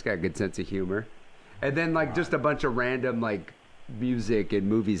 "Oh, they just got a good sense of humor." And then like just a bunch of random like music and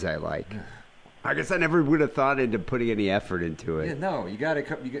movies I like. I guess I never would have thought into putting any effort into it. Yeah, no, you got to.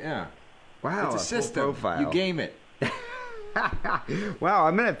 Yeah. Wow, It's a full system. profile. You game it. Wow,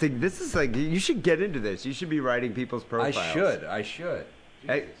 I'm gonna have to. This is like you should get into this. You should be writing people's profiles. I should.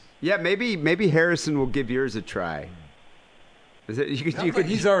 Hey, yeah, maybe Harrison will give yours a try. Is it, you could,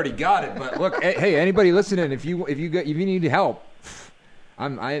 He's already got it. But look, hey, anybody listening, if you need help,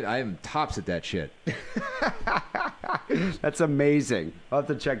 I'm tops at that shit. That's amazing. I'll have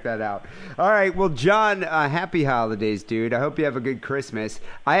to check that out. All right. Well, John, happy holidays, dude. I hope you have a good Christmas.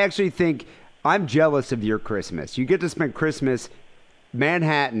 I actually think I'm jealous of your Christmas. You get to spend Christmas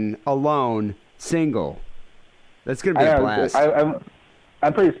Manhattan alone, single. That's going to be a blast.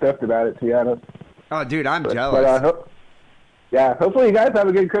 I'm pretty stoked about it, to be honest. Oh, dude, I'm jealous. But, hopefully you guys have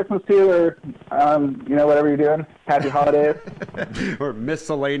a good Christmas too, or whatever you're doing. Happy holidays. Or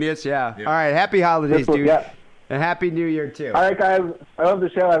miscellaneous, yeah. All right, happy holidays, dude. Yeah. And happy New Year too. All right, guys. I love the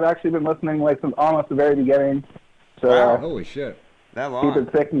show. I've actually been listening like since almost the very beginning. So Wow. Holy shit! That long. keep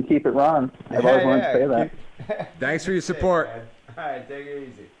it thick and keep it wrong. I've always wanted to say that. Thanks for your support. All right, take it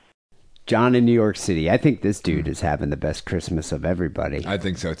easy. John in New York City. I think this dude is having the best Christmas of everybody. I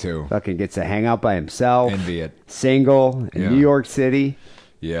think so too. Fucking gets to hang out by himself. Envy it. Single in Yeah. New York City.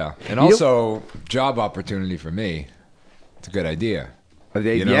 Yeah, and also job opportunity for me. It's a good idea.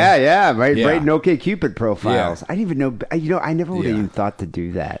 You know? Yeah, right. Yeah. Writing OkCupid profiles. Yeah. I didn't even know. I never would have Yeah. even thought to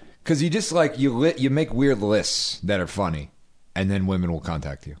do that. Because you just like you make weird lists that are funny, and then women will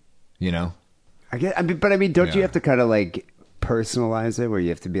contact you. You know. Don't you Yeah. have to kind of like personalize it, where you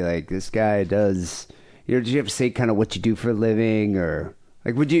have to be like, this guy does. Do you have to say kind of what you do for a living, or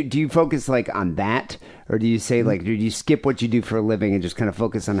like do you focus like on that, or do you say like do you skip what you do for a living and just kind of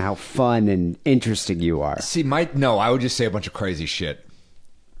focus on how fun and interesting you are? See, I would just say a bunch of crazy shit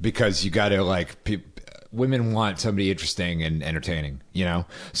because you got to like. Women want somebody interesting and entertaining,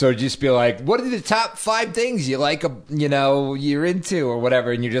 So just be like, what are the top 5 things you like, you're into or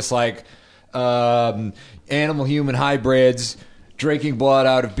whatever, and you're just like, animal-human hybrids, drinking blood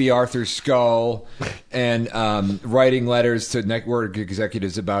out of B. Arthur's skull, and writing letters to network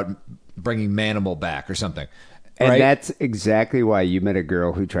executives about bringing Manimal back or something. And right? that's exactly why you met a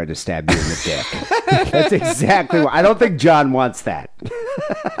girl who tried to stab you in the dick. That's exactly why. I don't think John wants that.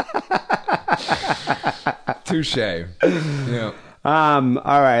 Touche. Yeah. All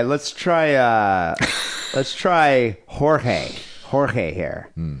right, let's try Jorge. Jorge here.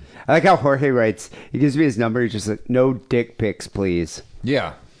 I like how Jorge writes. He gives me his number. He's just like, no dick pics, please.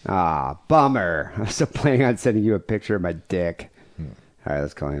 Yeah. Ah, bummer. I'm still planning on sending you a picture of my dick. All right,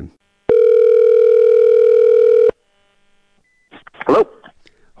 let's call him. Hello?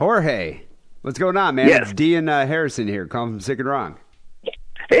 Jorge. What's going on, man? Yes. It's D and Harrison here, calling from Sick and Wrong.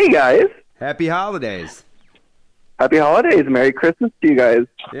 Hey, guys. Happy holidays. Happy holidays. Merry Christmas to you guys.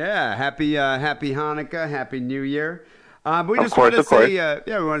 Yeah, happy Hanukkah, happy New Year. We Of just course, want to of course. say,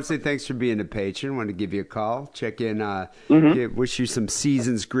 we want to say thanks for being a patron. Want to give you a call, check in, wish you some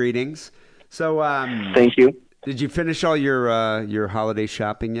season's greetings. So, Thank you. Did you finish all your holiday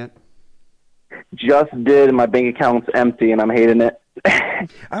shopping yet? Just did. My bank account's empty, and I'm hating it. I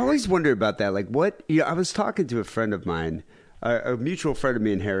always wonder about that. Like, what? I was talking to a friend of mine, a mutual friend of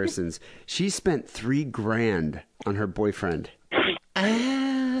me and Harrison's. She spent $3,000 on her boyfriend.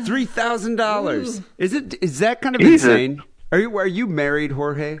 $3,000. Is that kind of insane? Are you married,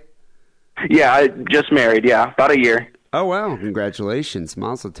 Jorge? Yeah, I just married. Yeah, about a year. Oh wow! Congratulations,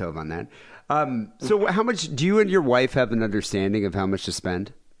 Mazel Tov on that. So, how much do you and your wife have an understanding of how much to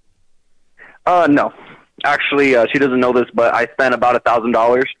spend? No, actually, she doesn't know this, but I spent about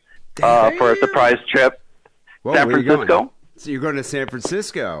 $1,000 for a surprise trip. Whoa, San where are you going? Francisco. So you're going to San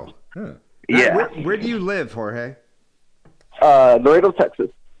Francisco? Huh. Yeah. Where do you live, Jorge? Laredo, Texas.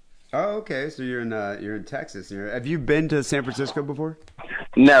 Oh, okay. So you're in Texas. Have you been to San Francisco before?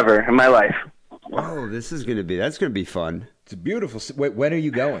 Never in my life. Oh, that's going to be fun. It's a beautiful. Wait, when are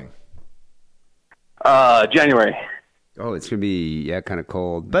you going? January. Oh, it's going to be kind of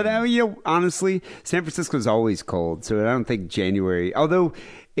cold. But honestly, San Francisco's always cold, so I don't think January. Although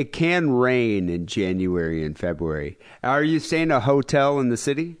it can rain in January and February. Are you staying in a hotel in the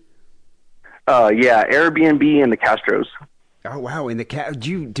city? Yeah, Airbnb in the Castros. Oh wow, in the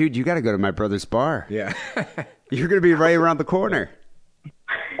dude, you got to go to my brother's bar. Yeah, you're going to be right around the corner.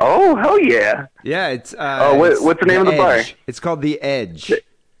 Oh hell yeah! Yeah, it's. What's the name of the bar? It's called The Edge.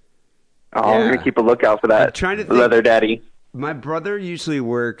 Oh, I'm gonna keep a lookout for that. I'm trying to think. Leather Daddy. My brother usually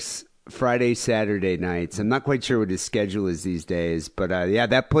works Friday, Saturday nights. I'm not quite sure what his schedule is these days, but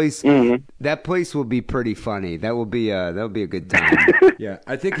that place will be pretty funny. That'll be a good time. Yeah,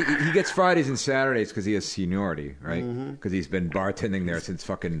 I think he gets Fridays and Saturdays because he has seniority, right? Because he's been bartending there since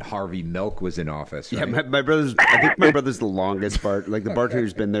fucking Harvey Milk was in office. Right? Yeah, my brother's. I think my brother's the longest the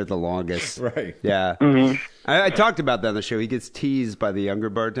bartender's been there the longest. Right. Yeah. I talked about that on the show. He gets teased by the younger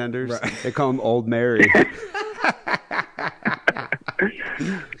bartenders. Right. They call him Old Mary.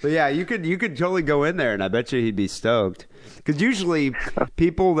 But yeah, you could totally go in there, and I bet you he'd be stoked. Because usually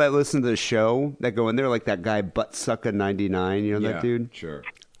people that listen to the show that go in there, like that guy Buttsucka 99, you know that dude? Sure.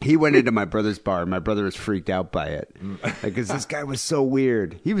 He went into my brother's bar. My brother was freaked out by it because this guy was so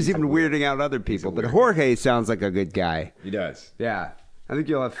weird. He was even weirding out other people. But Jorge sounds like a good guy. He does. Yeah. I think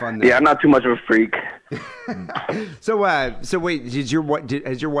you'll have fun there. Yeah, I'm not too much of a freak. So wait, has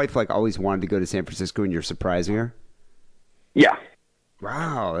your wife like always wanted to go to San Francisco and you're surprising her? Yeah.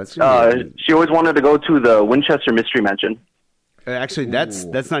 Wow, that's she always wanted to go to the Winchester Mystery Mansion. Actually,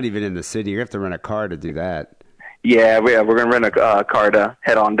 that's not even in the city. You have to rent a car to do that. Yeah, we're gonna rent a car to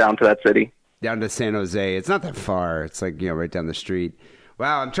head on down to that city. Down to San Jose. It's not that far. It's like right down the street.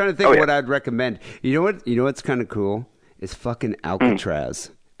 Wow, I'm trying to think what I'd recommend. You know what? You know what's kind of cool? Is fucking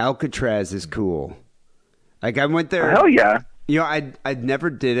Alcatraz. Alcatraz is cool. Like I went there. Hell yeah. I'd never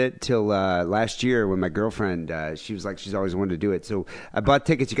did it till last year when my girlfriend, she was like, she's always wanted to do it. So I bought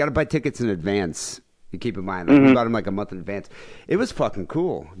tickets. You got to buy tickets in advance. You keep in mind. We bought them like a month in advance. It was fucking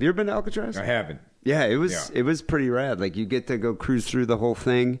cool. Have you ever been to Alcatraz? I haven't. Yeah, it was pretty rad. Like you get to go cruise through the whole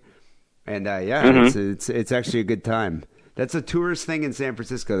thing. And it's actually a good time. That's a tourist thing in San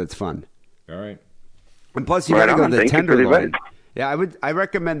Francisco that's fun. All right. And plus you got to go to the Tenderloin. Yeah, I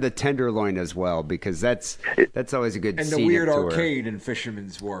recommend the Tenderloin as well because that's always a good and scenic the weird tour. Arcade in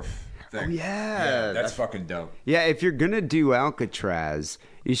Fisherman's Wharf thing. Oh yeah, that's fucking dope. Yeah, if you're gonna do Alcatraz,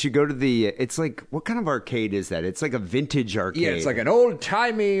 you should go to the. It's like what kind of arcade is that? It's like a vintage arcade. Yeah, it's like an old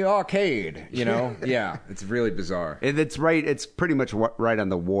timey arcade. You know, yeah, it's really bizarre. And it's right. It's pretty much right on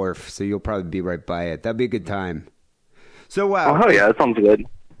the wharf, so you'll probably be right by it. That'd be a good time. So, oh yeah, that sounds good.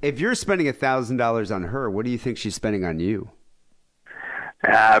 If you're spending $1,000 on her, what do you think she's spending on you?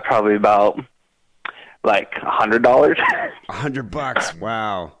 Probably about like $100. $100.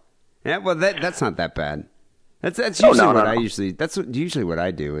 Wow. Yeah. Well, that's not that bad. That's usually That's usually what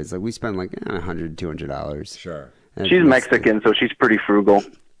I do. Is like we spend like $100, $200. Sure. She's Mexican, so she's pretty frugal.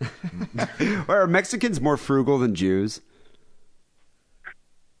 Are Mexicans more frugal than Jews?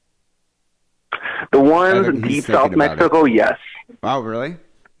 The ones in deep South Mexico, yes. Oh, really?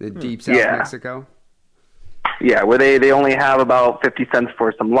 The deep South Mexico? Yeah, where they only have about 50 cents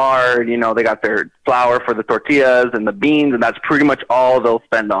for some lard. You know, they got their flour for the tortillas and the beans, and that's pretty much all they'll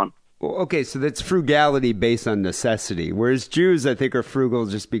spend on. Well, okay, so that's frugality based on necessity, whereas Jews, I think, are frugal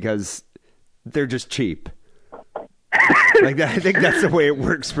just because they're just cheap. Like that, I think that's the way it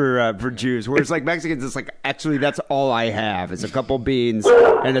works for Jews. Whereas like Mexicans, it's like actually that's all I have is a couple beans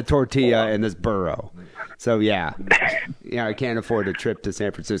and a tortilla and this burro. So yeah, I can't afford a trip to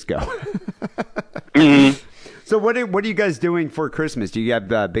San Francisco. So what are you guys doing for Christmas? Do you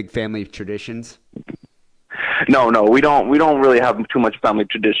have big family traditions? No, we don't really have too much family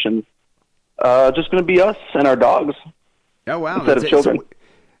traditions. Just going to be us and our dogs. Oh wow, instead of children.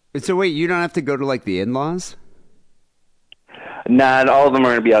 So wait, you don't have to go to like the in-laws? Nah, all of them are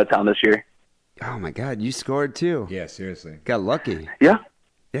going to be out of town this year. Oh my God, you scored too. Yeah, seriously. Got lucky. Yeah.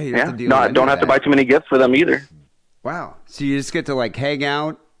 Yeah, you don't have to deal No, with I any don't of have to that. buy too many gifts for them either. Wow. So you just get to like hang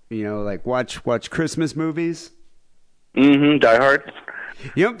out, like watch Christmas movies? Mm-hmm. Die Hard.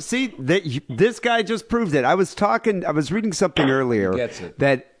 Yep. See, this guy just proved it. I was reading something earlier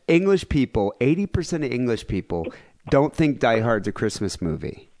that English people, 80% of English people don't think Die Hard's a Christmas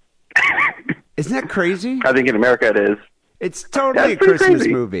movie. Isn't that crazy? I think in America it is. It's totally a Christmas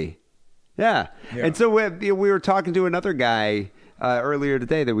movie. Yeah. And so we were talking to another guy earlier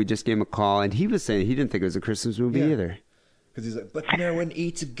today that we just gave him a call, and he was saying he didn't think it was a Christmas movie either. Because he's like, but no one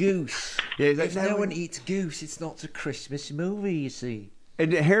eats a goose. Yeah, he's like, if no one eats goose, it's not a Christmas movie, you see.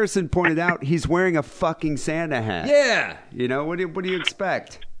 And Harrison pointed out he's wearing a fucking Santa hat. Yeah. What do you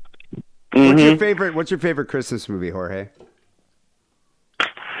expect? Mm-hmm. What's your favorite Christmas movie, Jorge?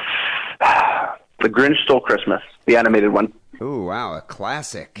 The Grinch Stole Christmas, the animated one. Oh, wow, a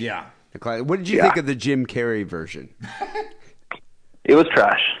classic. Yeah. What did you think of the Jim Carrey version? It was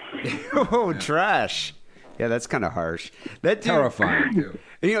trash. Oh, trash. Yeah, that's kind of harsh. That dude, terrifying,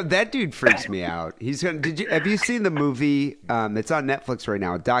 dude. That dude freaks me out. Have you seen the movie? It's on Netflix right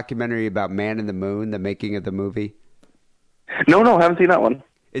now. A documentary about Man in the Moon, the making of the movie. No, haven't seen that one.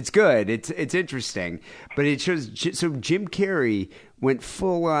 It's good. It's interesting, but it shows. So Jim Carrey went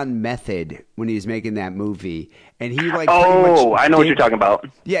full on method when he was making that movie, and he like. Oh, I know what you're talking about.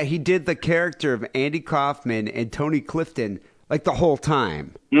 Yeah, he did the character of Andy Kaufman and Tony Clifton like the whole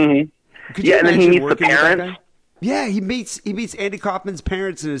time. Mm-hmm. Yeah, and then he meets the parents. Yeah, he meets Andy Kaufman's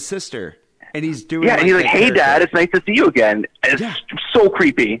parents and his sister, and he's doing. Yeah, and he's like, "Hey, character. Dad, it's nice to see you again." It's so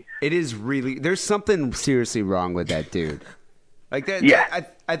creepy. It is really. There's something seriously wrong with that dude. Like that. Yeah.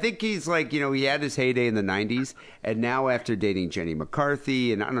 I think he's like, he had his heyday in the 90s, and now after dating Jenny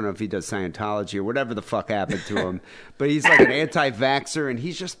McCarthy, and I don't know if he does Scientology or whatever the fuck happened to him, but he's like an anti-vaxxer, and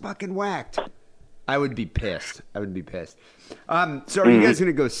he's just fucking whacked. I would be pissed. So are you guys going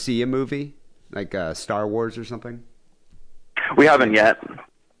to go see a movie? Like Star Wars or something? We haven't yet.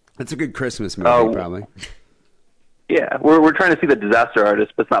 That's a good Christmas movie, probably. Yeah, we're trying to see The Disaster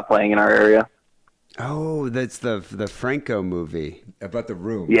Artist, but it's not playing in our area. Oh, that's the Franco movie. About the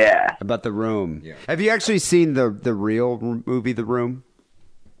room. Yeah. About the room. Yeah. Have you actually seen the real movie, The Room?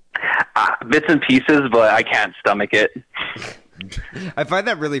 Bits and pieces, but I can't stomach it. I find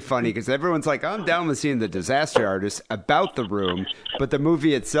that really funny because everyone's like, I'm down with seeing The Disaster Artist about The Room, but the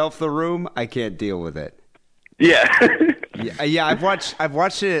movie itself, The Room, I can't deal with it. Yeah. Yeah, I've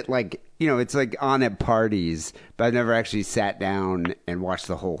watched it like, it's like on at parties, but I've never actually sat down and watched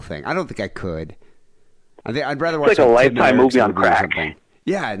the whole thing. I don't think I could. I think I'd rather watch like a Lifetime movie on crack.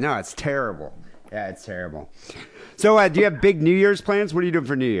 Yeah, no, it's terrible. Yeah, it's terrible. So, do you have big New Year's plans? What are you doing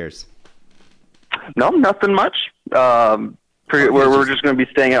for New Year's? No, nothing much. We're just going to be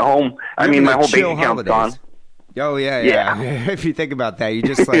staying at home. I mean, my whole bank account's gone. Oh yeah. If you think about that, you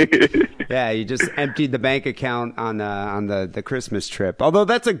just you just emptied the bank account on the Christmas trip. Although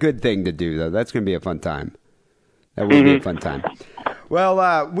that's a good thing to do, though. That's going to be a fun time. That will be a fun time.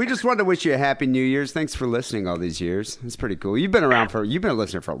 Well, we just wanted to wish you a happy New Year's. Thanks for listening all these years. It's pretty cool. You've been a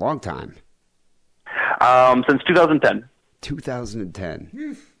listener for a long time. Since 2010.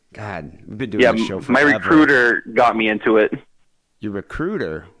 2010. God, we've been doing this show forever. My recruiter got me into it. Your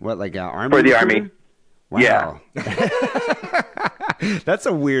recruiter? What, like an army? For the recruiter? Army. Wow. Yeah. That's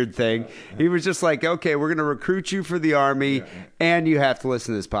a weird thing. He was just like, okay, we're going to recruit you for the Army, and you have to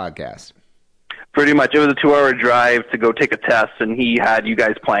listen to this podcast. Pretty much. It was a 2-hour drive to go take a test, and he had you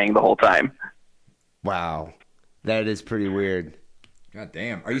guys playing the whole time. Wow. That is pretty weird. God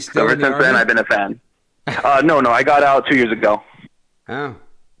damn. Are you still in the Army? Ever since then, I've been a fan. No, I got out 2 years ago. Oh.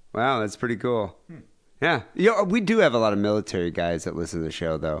 Wow, that's pretty cool. Yeah. We do have a lot of military guys that listen to the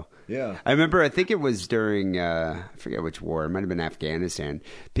show, though. Yeah. I remember, I think it was during, I forget which war, it might have been Afghanistan.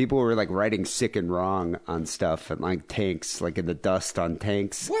 People were like writing sick and wrong on stuff and like tanks, like in the dust on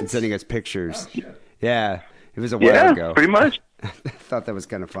tanks and sending us pictures. Oh, shit. Yeah. It was a while ago. Pretty much. I thought that was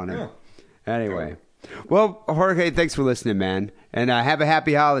kind of funny. Yeah. Anyway. Well, Jorge, thanks for listening, man. And have a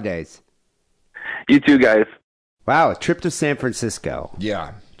happy holidays. You too, guys. Wow, a trip to San Francisco.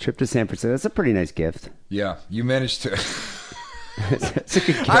 Yeah. Trip to San Francisco. That's a pretty nice gift. Yeah, you managed to. It's a good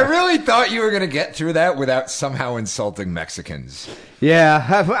gift. I really thought you were going to get through that without somehow insulting Mexicans.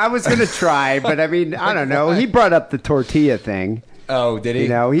 Yeah, I was going to try, but I mean, I don't know. He brought up the tortilla thing. Oh, did he? You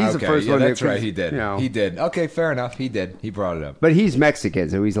know, he's the Okay, first yeah, one. That's right. He did. You know. He did. Okay, fair enough. He did. He brought it up. But he's Mexican,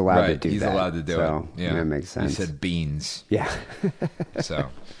 so he's allowed to Right, do he's that. allowed to do So, it. Yeah, that makes sense. He said beans. Yeah. So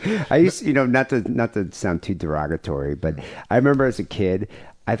I used, not to sound too derogatory, but I remember as a kid,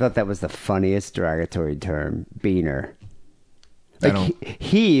 I thought that was the funniest derogatory term, beaner. Like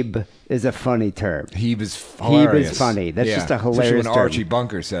heeb is a funny term. Heeb is hilarious. Heeb is funny. That's Yeah. just a Especially hilarious when term. Archie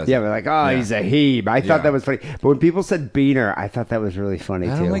Bunker says Yeah, it. we're like, oh, Yeah. he's a heeb. I thought Yeah. that was funny. But when people said beaner, I thought that was really funny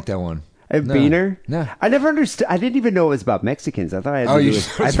too. I don't like that one. A No. beaner? No. I never understood. I didn't even know it was about Mexicans. I thought I had Oh, to you do just-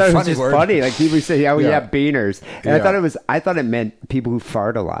 with, I it's a thought it was funny just word. funny. Like people say, oh, yeah, Yeah. beaners. And Yeah. I thought it meant people who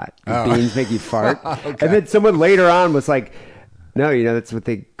fart a lot. Oh. Beans make you fart. Okay. And then someone later on was like, no, that's what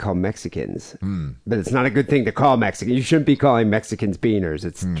they call Mexicans. Hmm. But it's not a good thing to call Mexicans. You shouldn't be calling Mexicans beaners.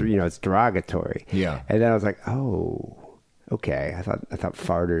 It's it's derogatory. Yeah. And then I was like, oh, okay. I thought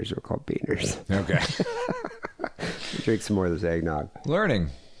farters were called beaners. Okay. Drink some more of this eggnog.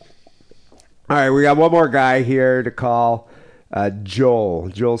 Learning. All right, we got one more guy here to call. Joel.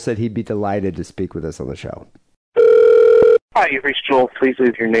 Joel said he'd be delighted to speak with us on the show. Hi, you've reached Joel. Please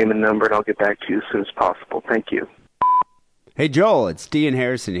leave your name and number, and I'll get back to you as soon as possible. Thank you. Hey, Joel, it's Dean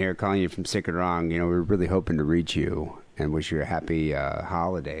Harrison here calling you from Sick and Wrong. We're really hoping to reach you and wish you a happy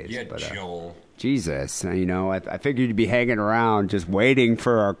holidays. Yeah, but, Joel. Jesus, I figured you'd be hanging around just waiting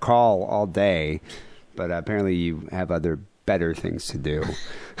for our call all day, but apparently you have other better things to do.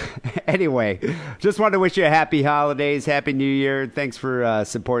 Anyway, just wanted to wish you a happy holidays, happy New Year. Thanks for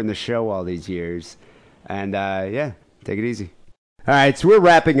supporting the show all these years. And take it easy. All right, so we're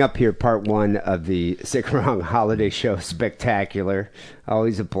wrapping up here part one of the Sick and Wrong Holiday Show Spectacular.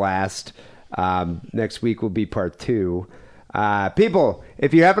 Always a blast. Next week will be part two. People,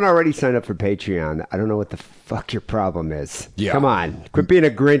 if you haven't already signed up for Patreon, I don't know what the fuck your problem is. Yeah. Come on. Quit being a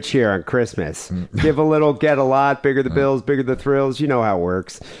Grinch here on Christmas. Give a little, get a lot, bigger the bills, bigger the thrills. You know how it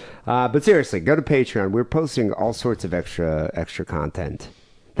works. But seriously, go to Patreon. We're posting all sorts of extra content.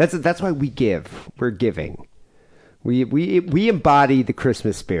 That's why we give. We're giving. We embody the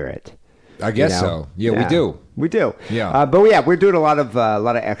Christmas spirit. I guess so. Yeah, we do. We do. Yeah. But we're doing a lot of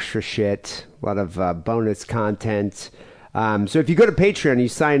extra shit, a lot of bonus content. So if you go to Patreon, you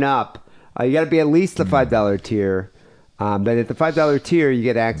sign up. You got to be at least the $5 tier. But at the $5 tier, you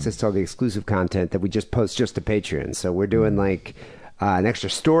get access to all the exclusive content that we just post just to Patreon. So we're doing like an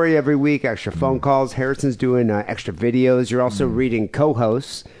extra story every week, extra phone calls. Harrison's doing extra videos. You're also reading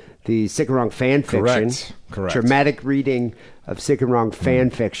co-hosts, the Sick and Wrong fan fiction. Correct. Dramatic reading of Sick and Wrong fan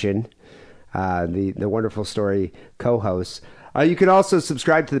fiction. The wonderful story co-hosts. You can also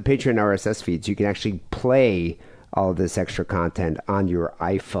subscribe to the Patreon RSS feeds. You can actually play all of this extra content on your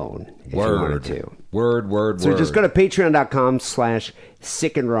iPhone if you wanted to. Word. So just go to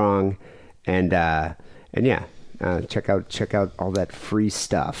patreon.com/sickandwrong and check out all that free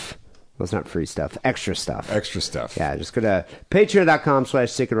stuff. Well, it's not free stuff, extra stuff. Extra stuff. Yeah, just go to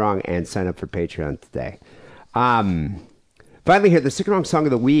patreon.com/sickandwrong and sign up for Patreon today. Finally here, the Sick and Wrong Song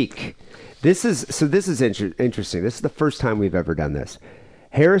of the Week. This is interesting. This is the first time we've ever done this.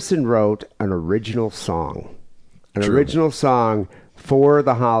 Harrison wrote an original song. Original song for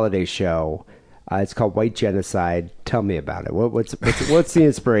the holiday show. It's called White Genocide. Tell me about it. What's the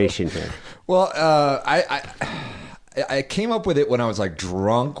inspiration here? Well, I came up with it when I was like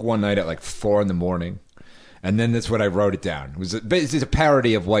drunk one night at like 4 a.m. And then that's when I wrote it down. It's a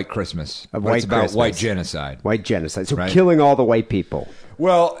parody of White Christmas. It's about white genocide. White genocide. So Right? killing all the white people.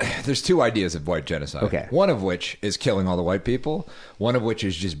 Well, there's two ideas of white genocide. Okay. One of which is killing all the white people. One of which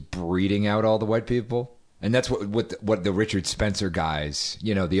is just breeding out all the white people. And that's what the Richard Spencer guys,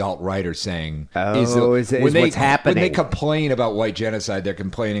 the alt-right are saying. Is what's happening. When they complain about white genocide, they're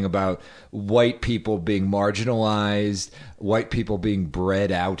complaining about white people being marginalized, white people being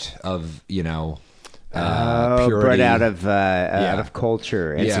bred out of, purity. Bred out of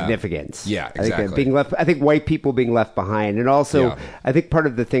culture and significance. Yeah, exactly. I think white people being left behind, and also I think part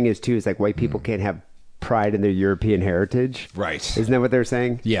of the thing is like white people can't have pride in their European heritage. Right. Isn't that what they're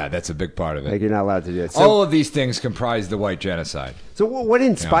saying? Yeah, that's a big part of it. Like you're not allowed to do it. So, all of these things comprise the white genocide. So what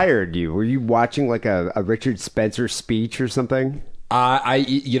inspired you? Were you watching like a Richard Spencer speech or something? I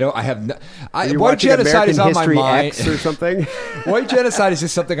have white genocide American is on History my mind. X or something. White genocide is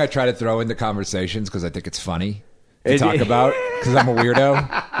just something I try to throw into conversations because I think it's funny to talk about because I'm a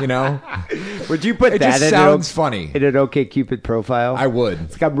weirdo, Would you put It that just in sounds funny. in an OkCupid profile? I would.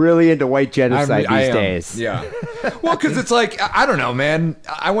 It's like I'm really into white genocide I these am. days. Yeah. Well, because it's like, I don't know, man.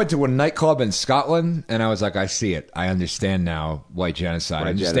 I went to a nightclub in Scotland, and I was like, I see it. I understand now white genocide.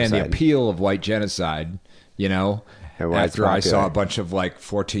 I understand the appeal of white genocide, you know, after I saw a bunch of like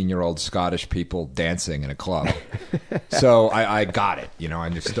 14-year-old Scottish people dancing in a club. So I got it, you know, I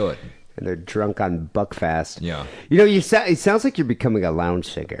understood. And they're drunk on Buckfast. Yeah. You know, it sounds like you're becoming a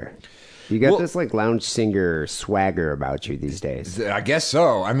lounge singer. You got this like lounge singer swagger about you these days. I guess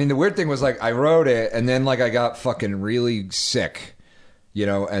so. I mean, the weird thing was like I wrote it and then like I got fucking really sick, you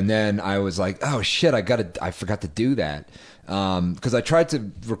know, and then I was like, oh shit, I forgot to do that. Because I tried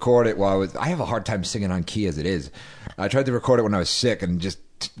to record it while I have a hard time singing on key as it is. I tried to record it when I was sick and just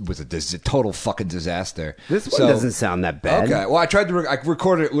was a total fucking disaster. This one doesn't sound that bad. Okay, well, I tried to. I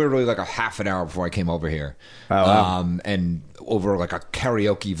recorded it literally like a half an hour before I came over here. Oh, wow. And over like a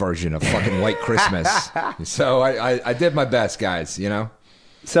karaoke version of fucking White Christmas. So I did my best, guys. You know.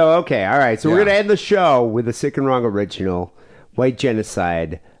 So okay, all right. So we're gonna end the show with a Sick and Wrong original, "White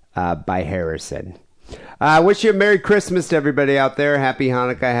Genocide" by Harrison. Wish you a Merry Christmas to everybody out there. Happy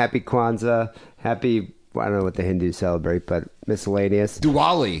Hanukkah, Happy Kwanzaa, Happy. I don't know what the Hindus celebrate, but miscellaneous.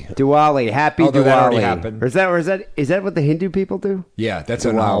 Diwali, Happy Although Diwali. That already happened. Or is that what the Hindu people do? Yeah, that's Diwali.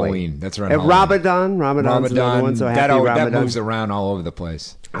 on Halloween. That's around and Halloween. Ramadan's another one. So happy Ramadan. That moves around all over the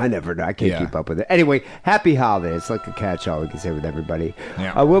place. I never know. I can't keep up with it. Anyway, happy holidays. It's like a catch-all we can say with everybody.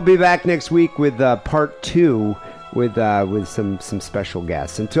 Yeah. We'll be back next week with part 2 with some special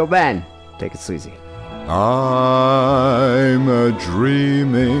guests. Until then, take it sleazy. I'm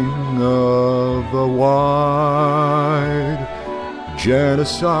dreaming of a white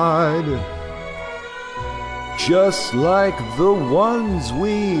genocide, just like the ones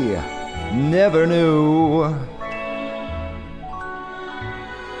we never knew,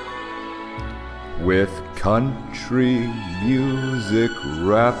 with country music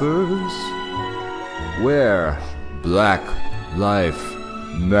rappers, where black life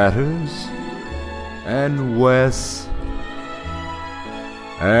matters. And Wes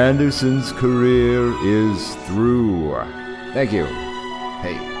Anderson's career is through. Thank you.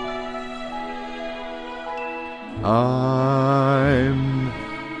 Hey. I'm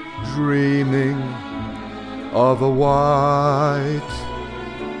dreaming of a white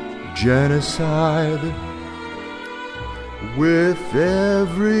genocide, with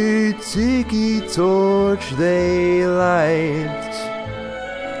every tiki torch they light.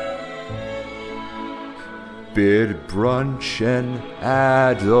 Bid brunch and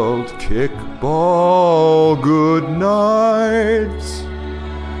adult kickball good night.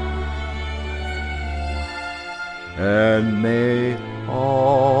 And may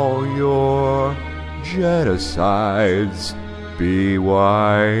all your genocides be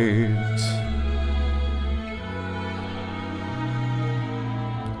white.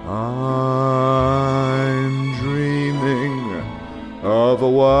 I'm dreaming of a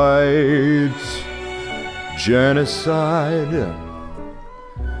white genocide,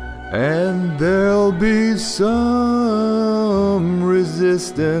 and there'll be some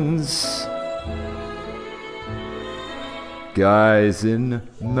resistance. Guys in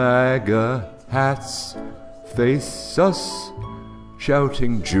MAGA hats face us,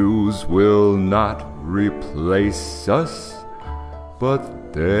 shouting Jews will not replace us,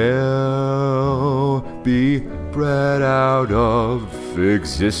 but they'll be bred out of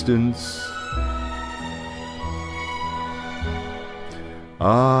existence.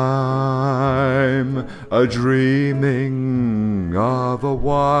 I'm dreaming of a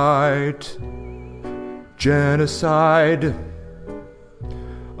white genocide,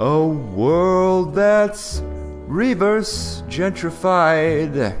 a world that's reverse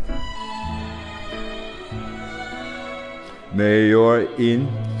gentrified. May your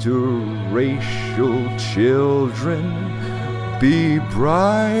interracial children be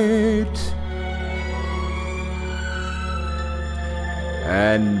bright,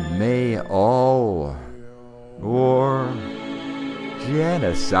 and may all your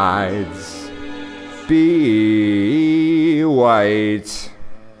genocides be white.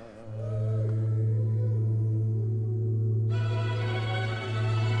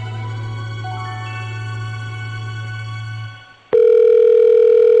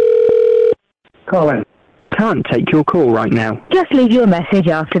 Colin, can't take your call right now. Just leave your message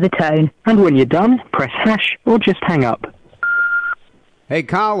after the tone. And when you're done, press hash or just hang up. Hey,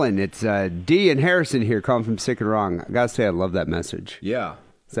 Colin, it's D and Harrison here calling from Sick and Wrong. I gotta say, I love that message. Yeah.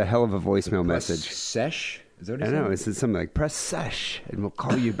 It's a hell of a voicemail Press message. Sesh? Is that what I know. It said something like, press sesh, and we'll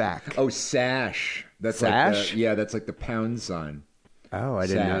call you back. Oh, sash. That's Sash? Like that's like the pound sign. Oh, I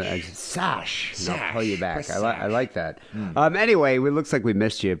didn't know that. Sash. I'll call you back. I like that. Anyway, it looks like we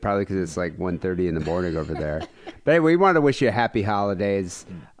missed you, probably because it's like 1:30 in the morning over there. But anyway, we wanted to wish you a happy holidays.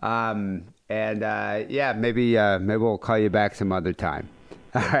 Maybe we'll call you back some other time.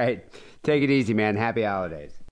 All right. Take it easy, man. Happy holidays.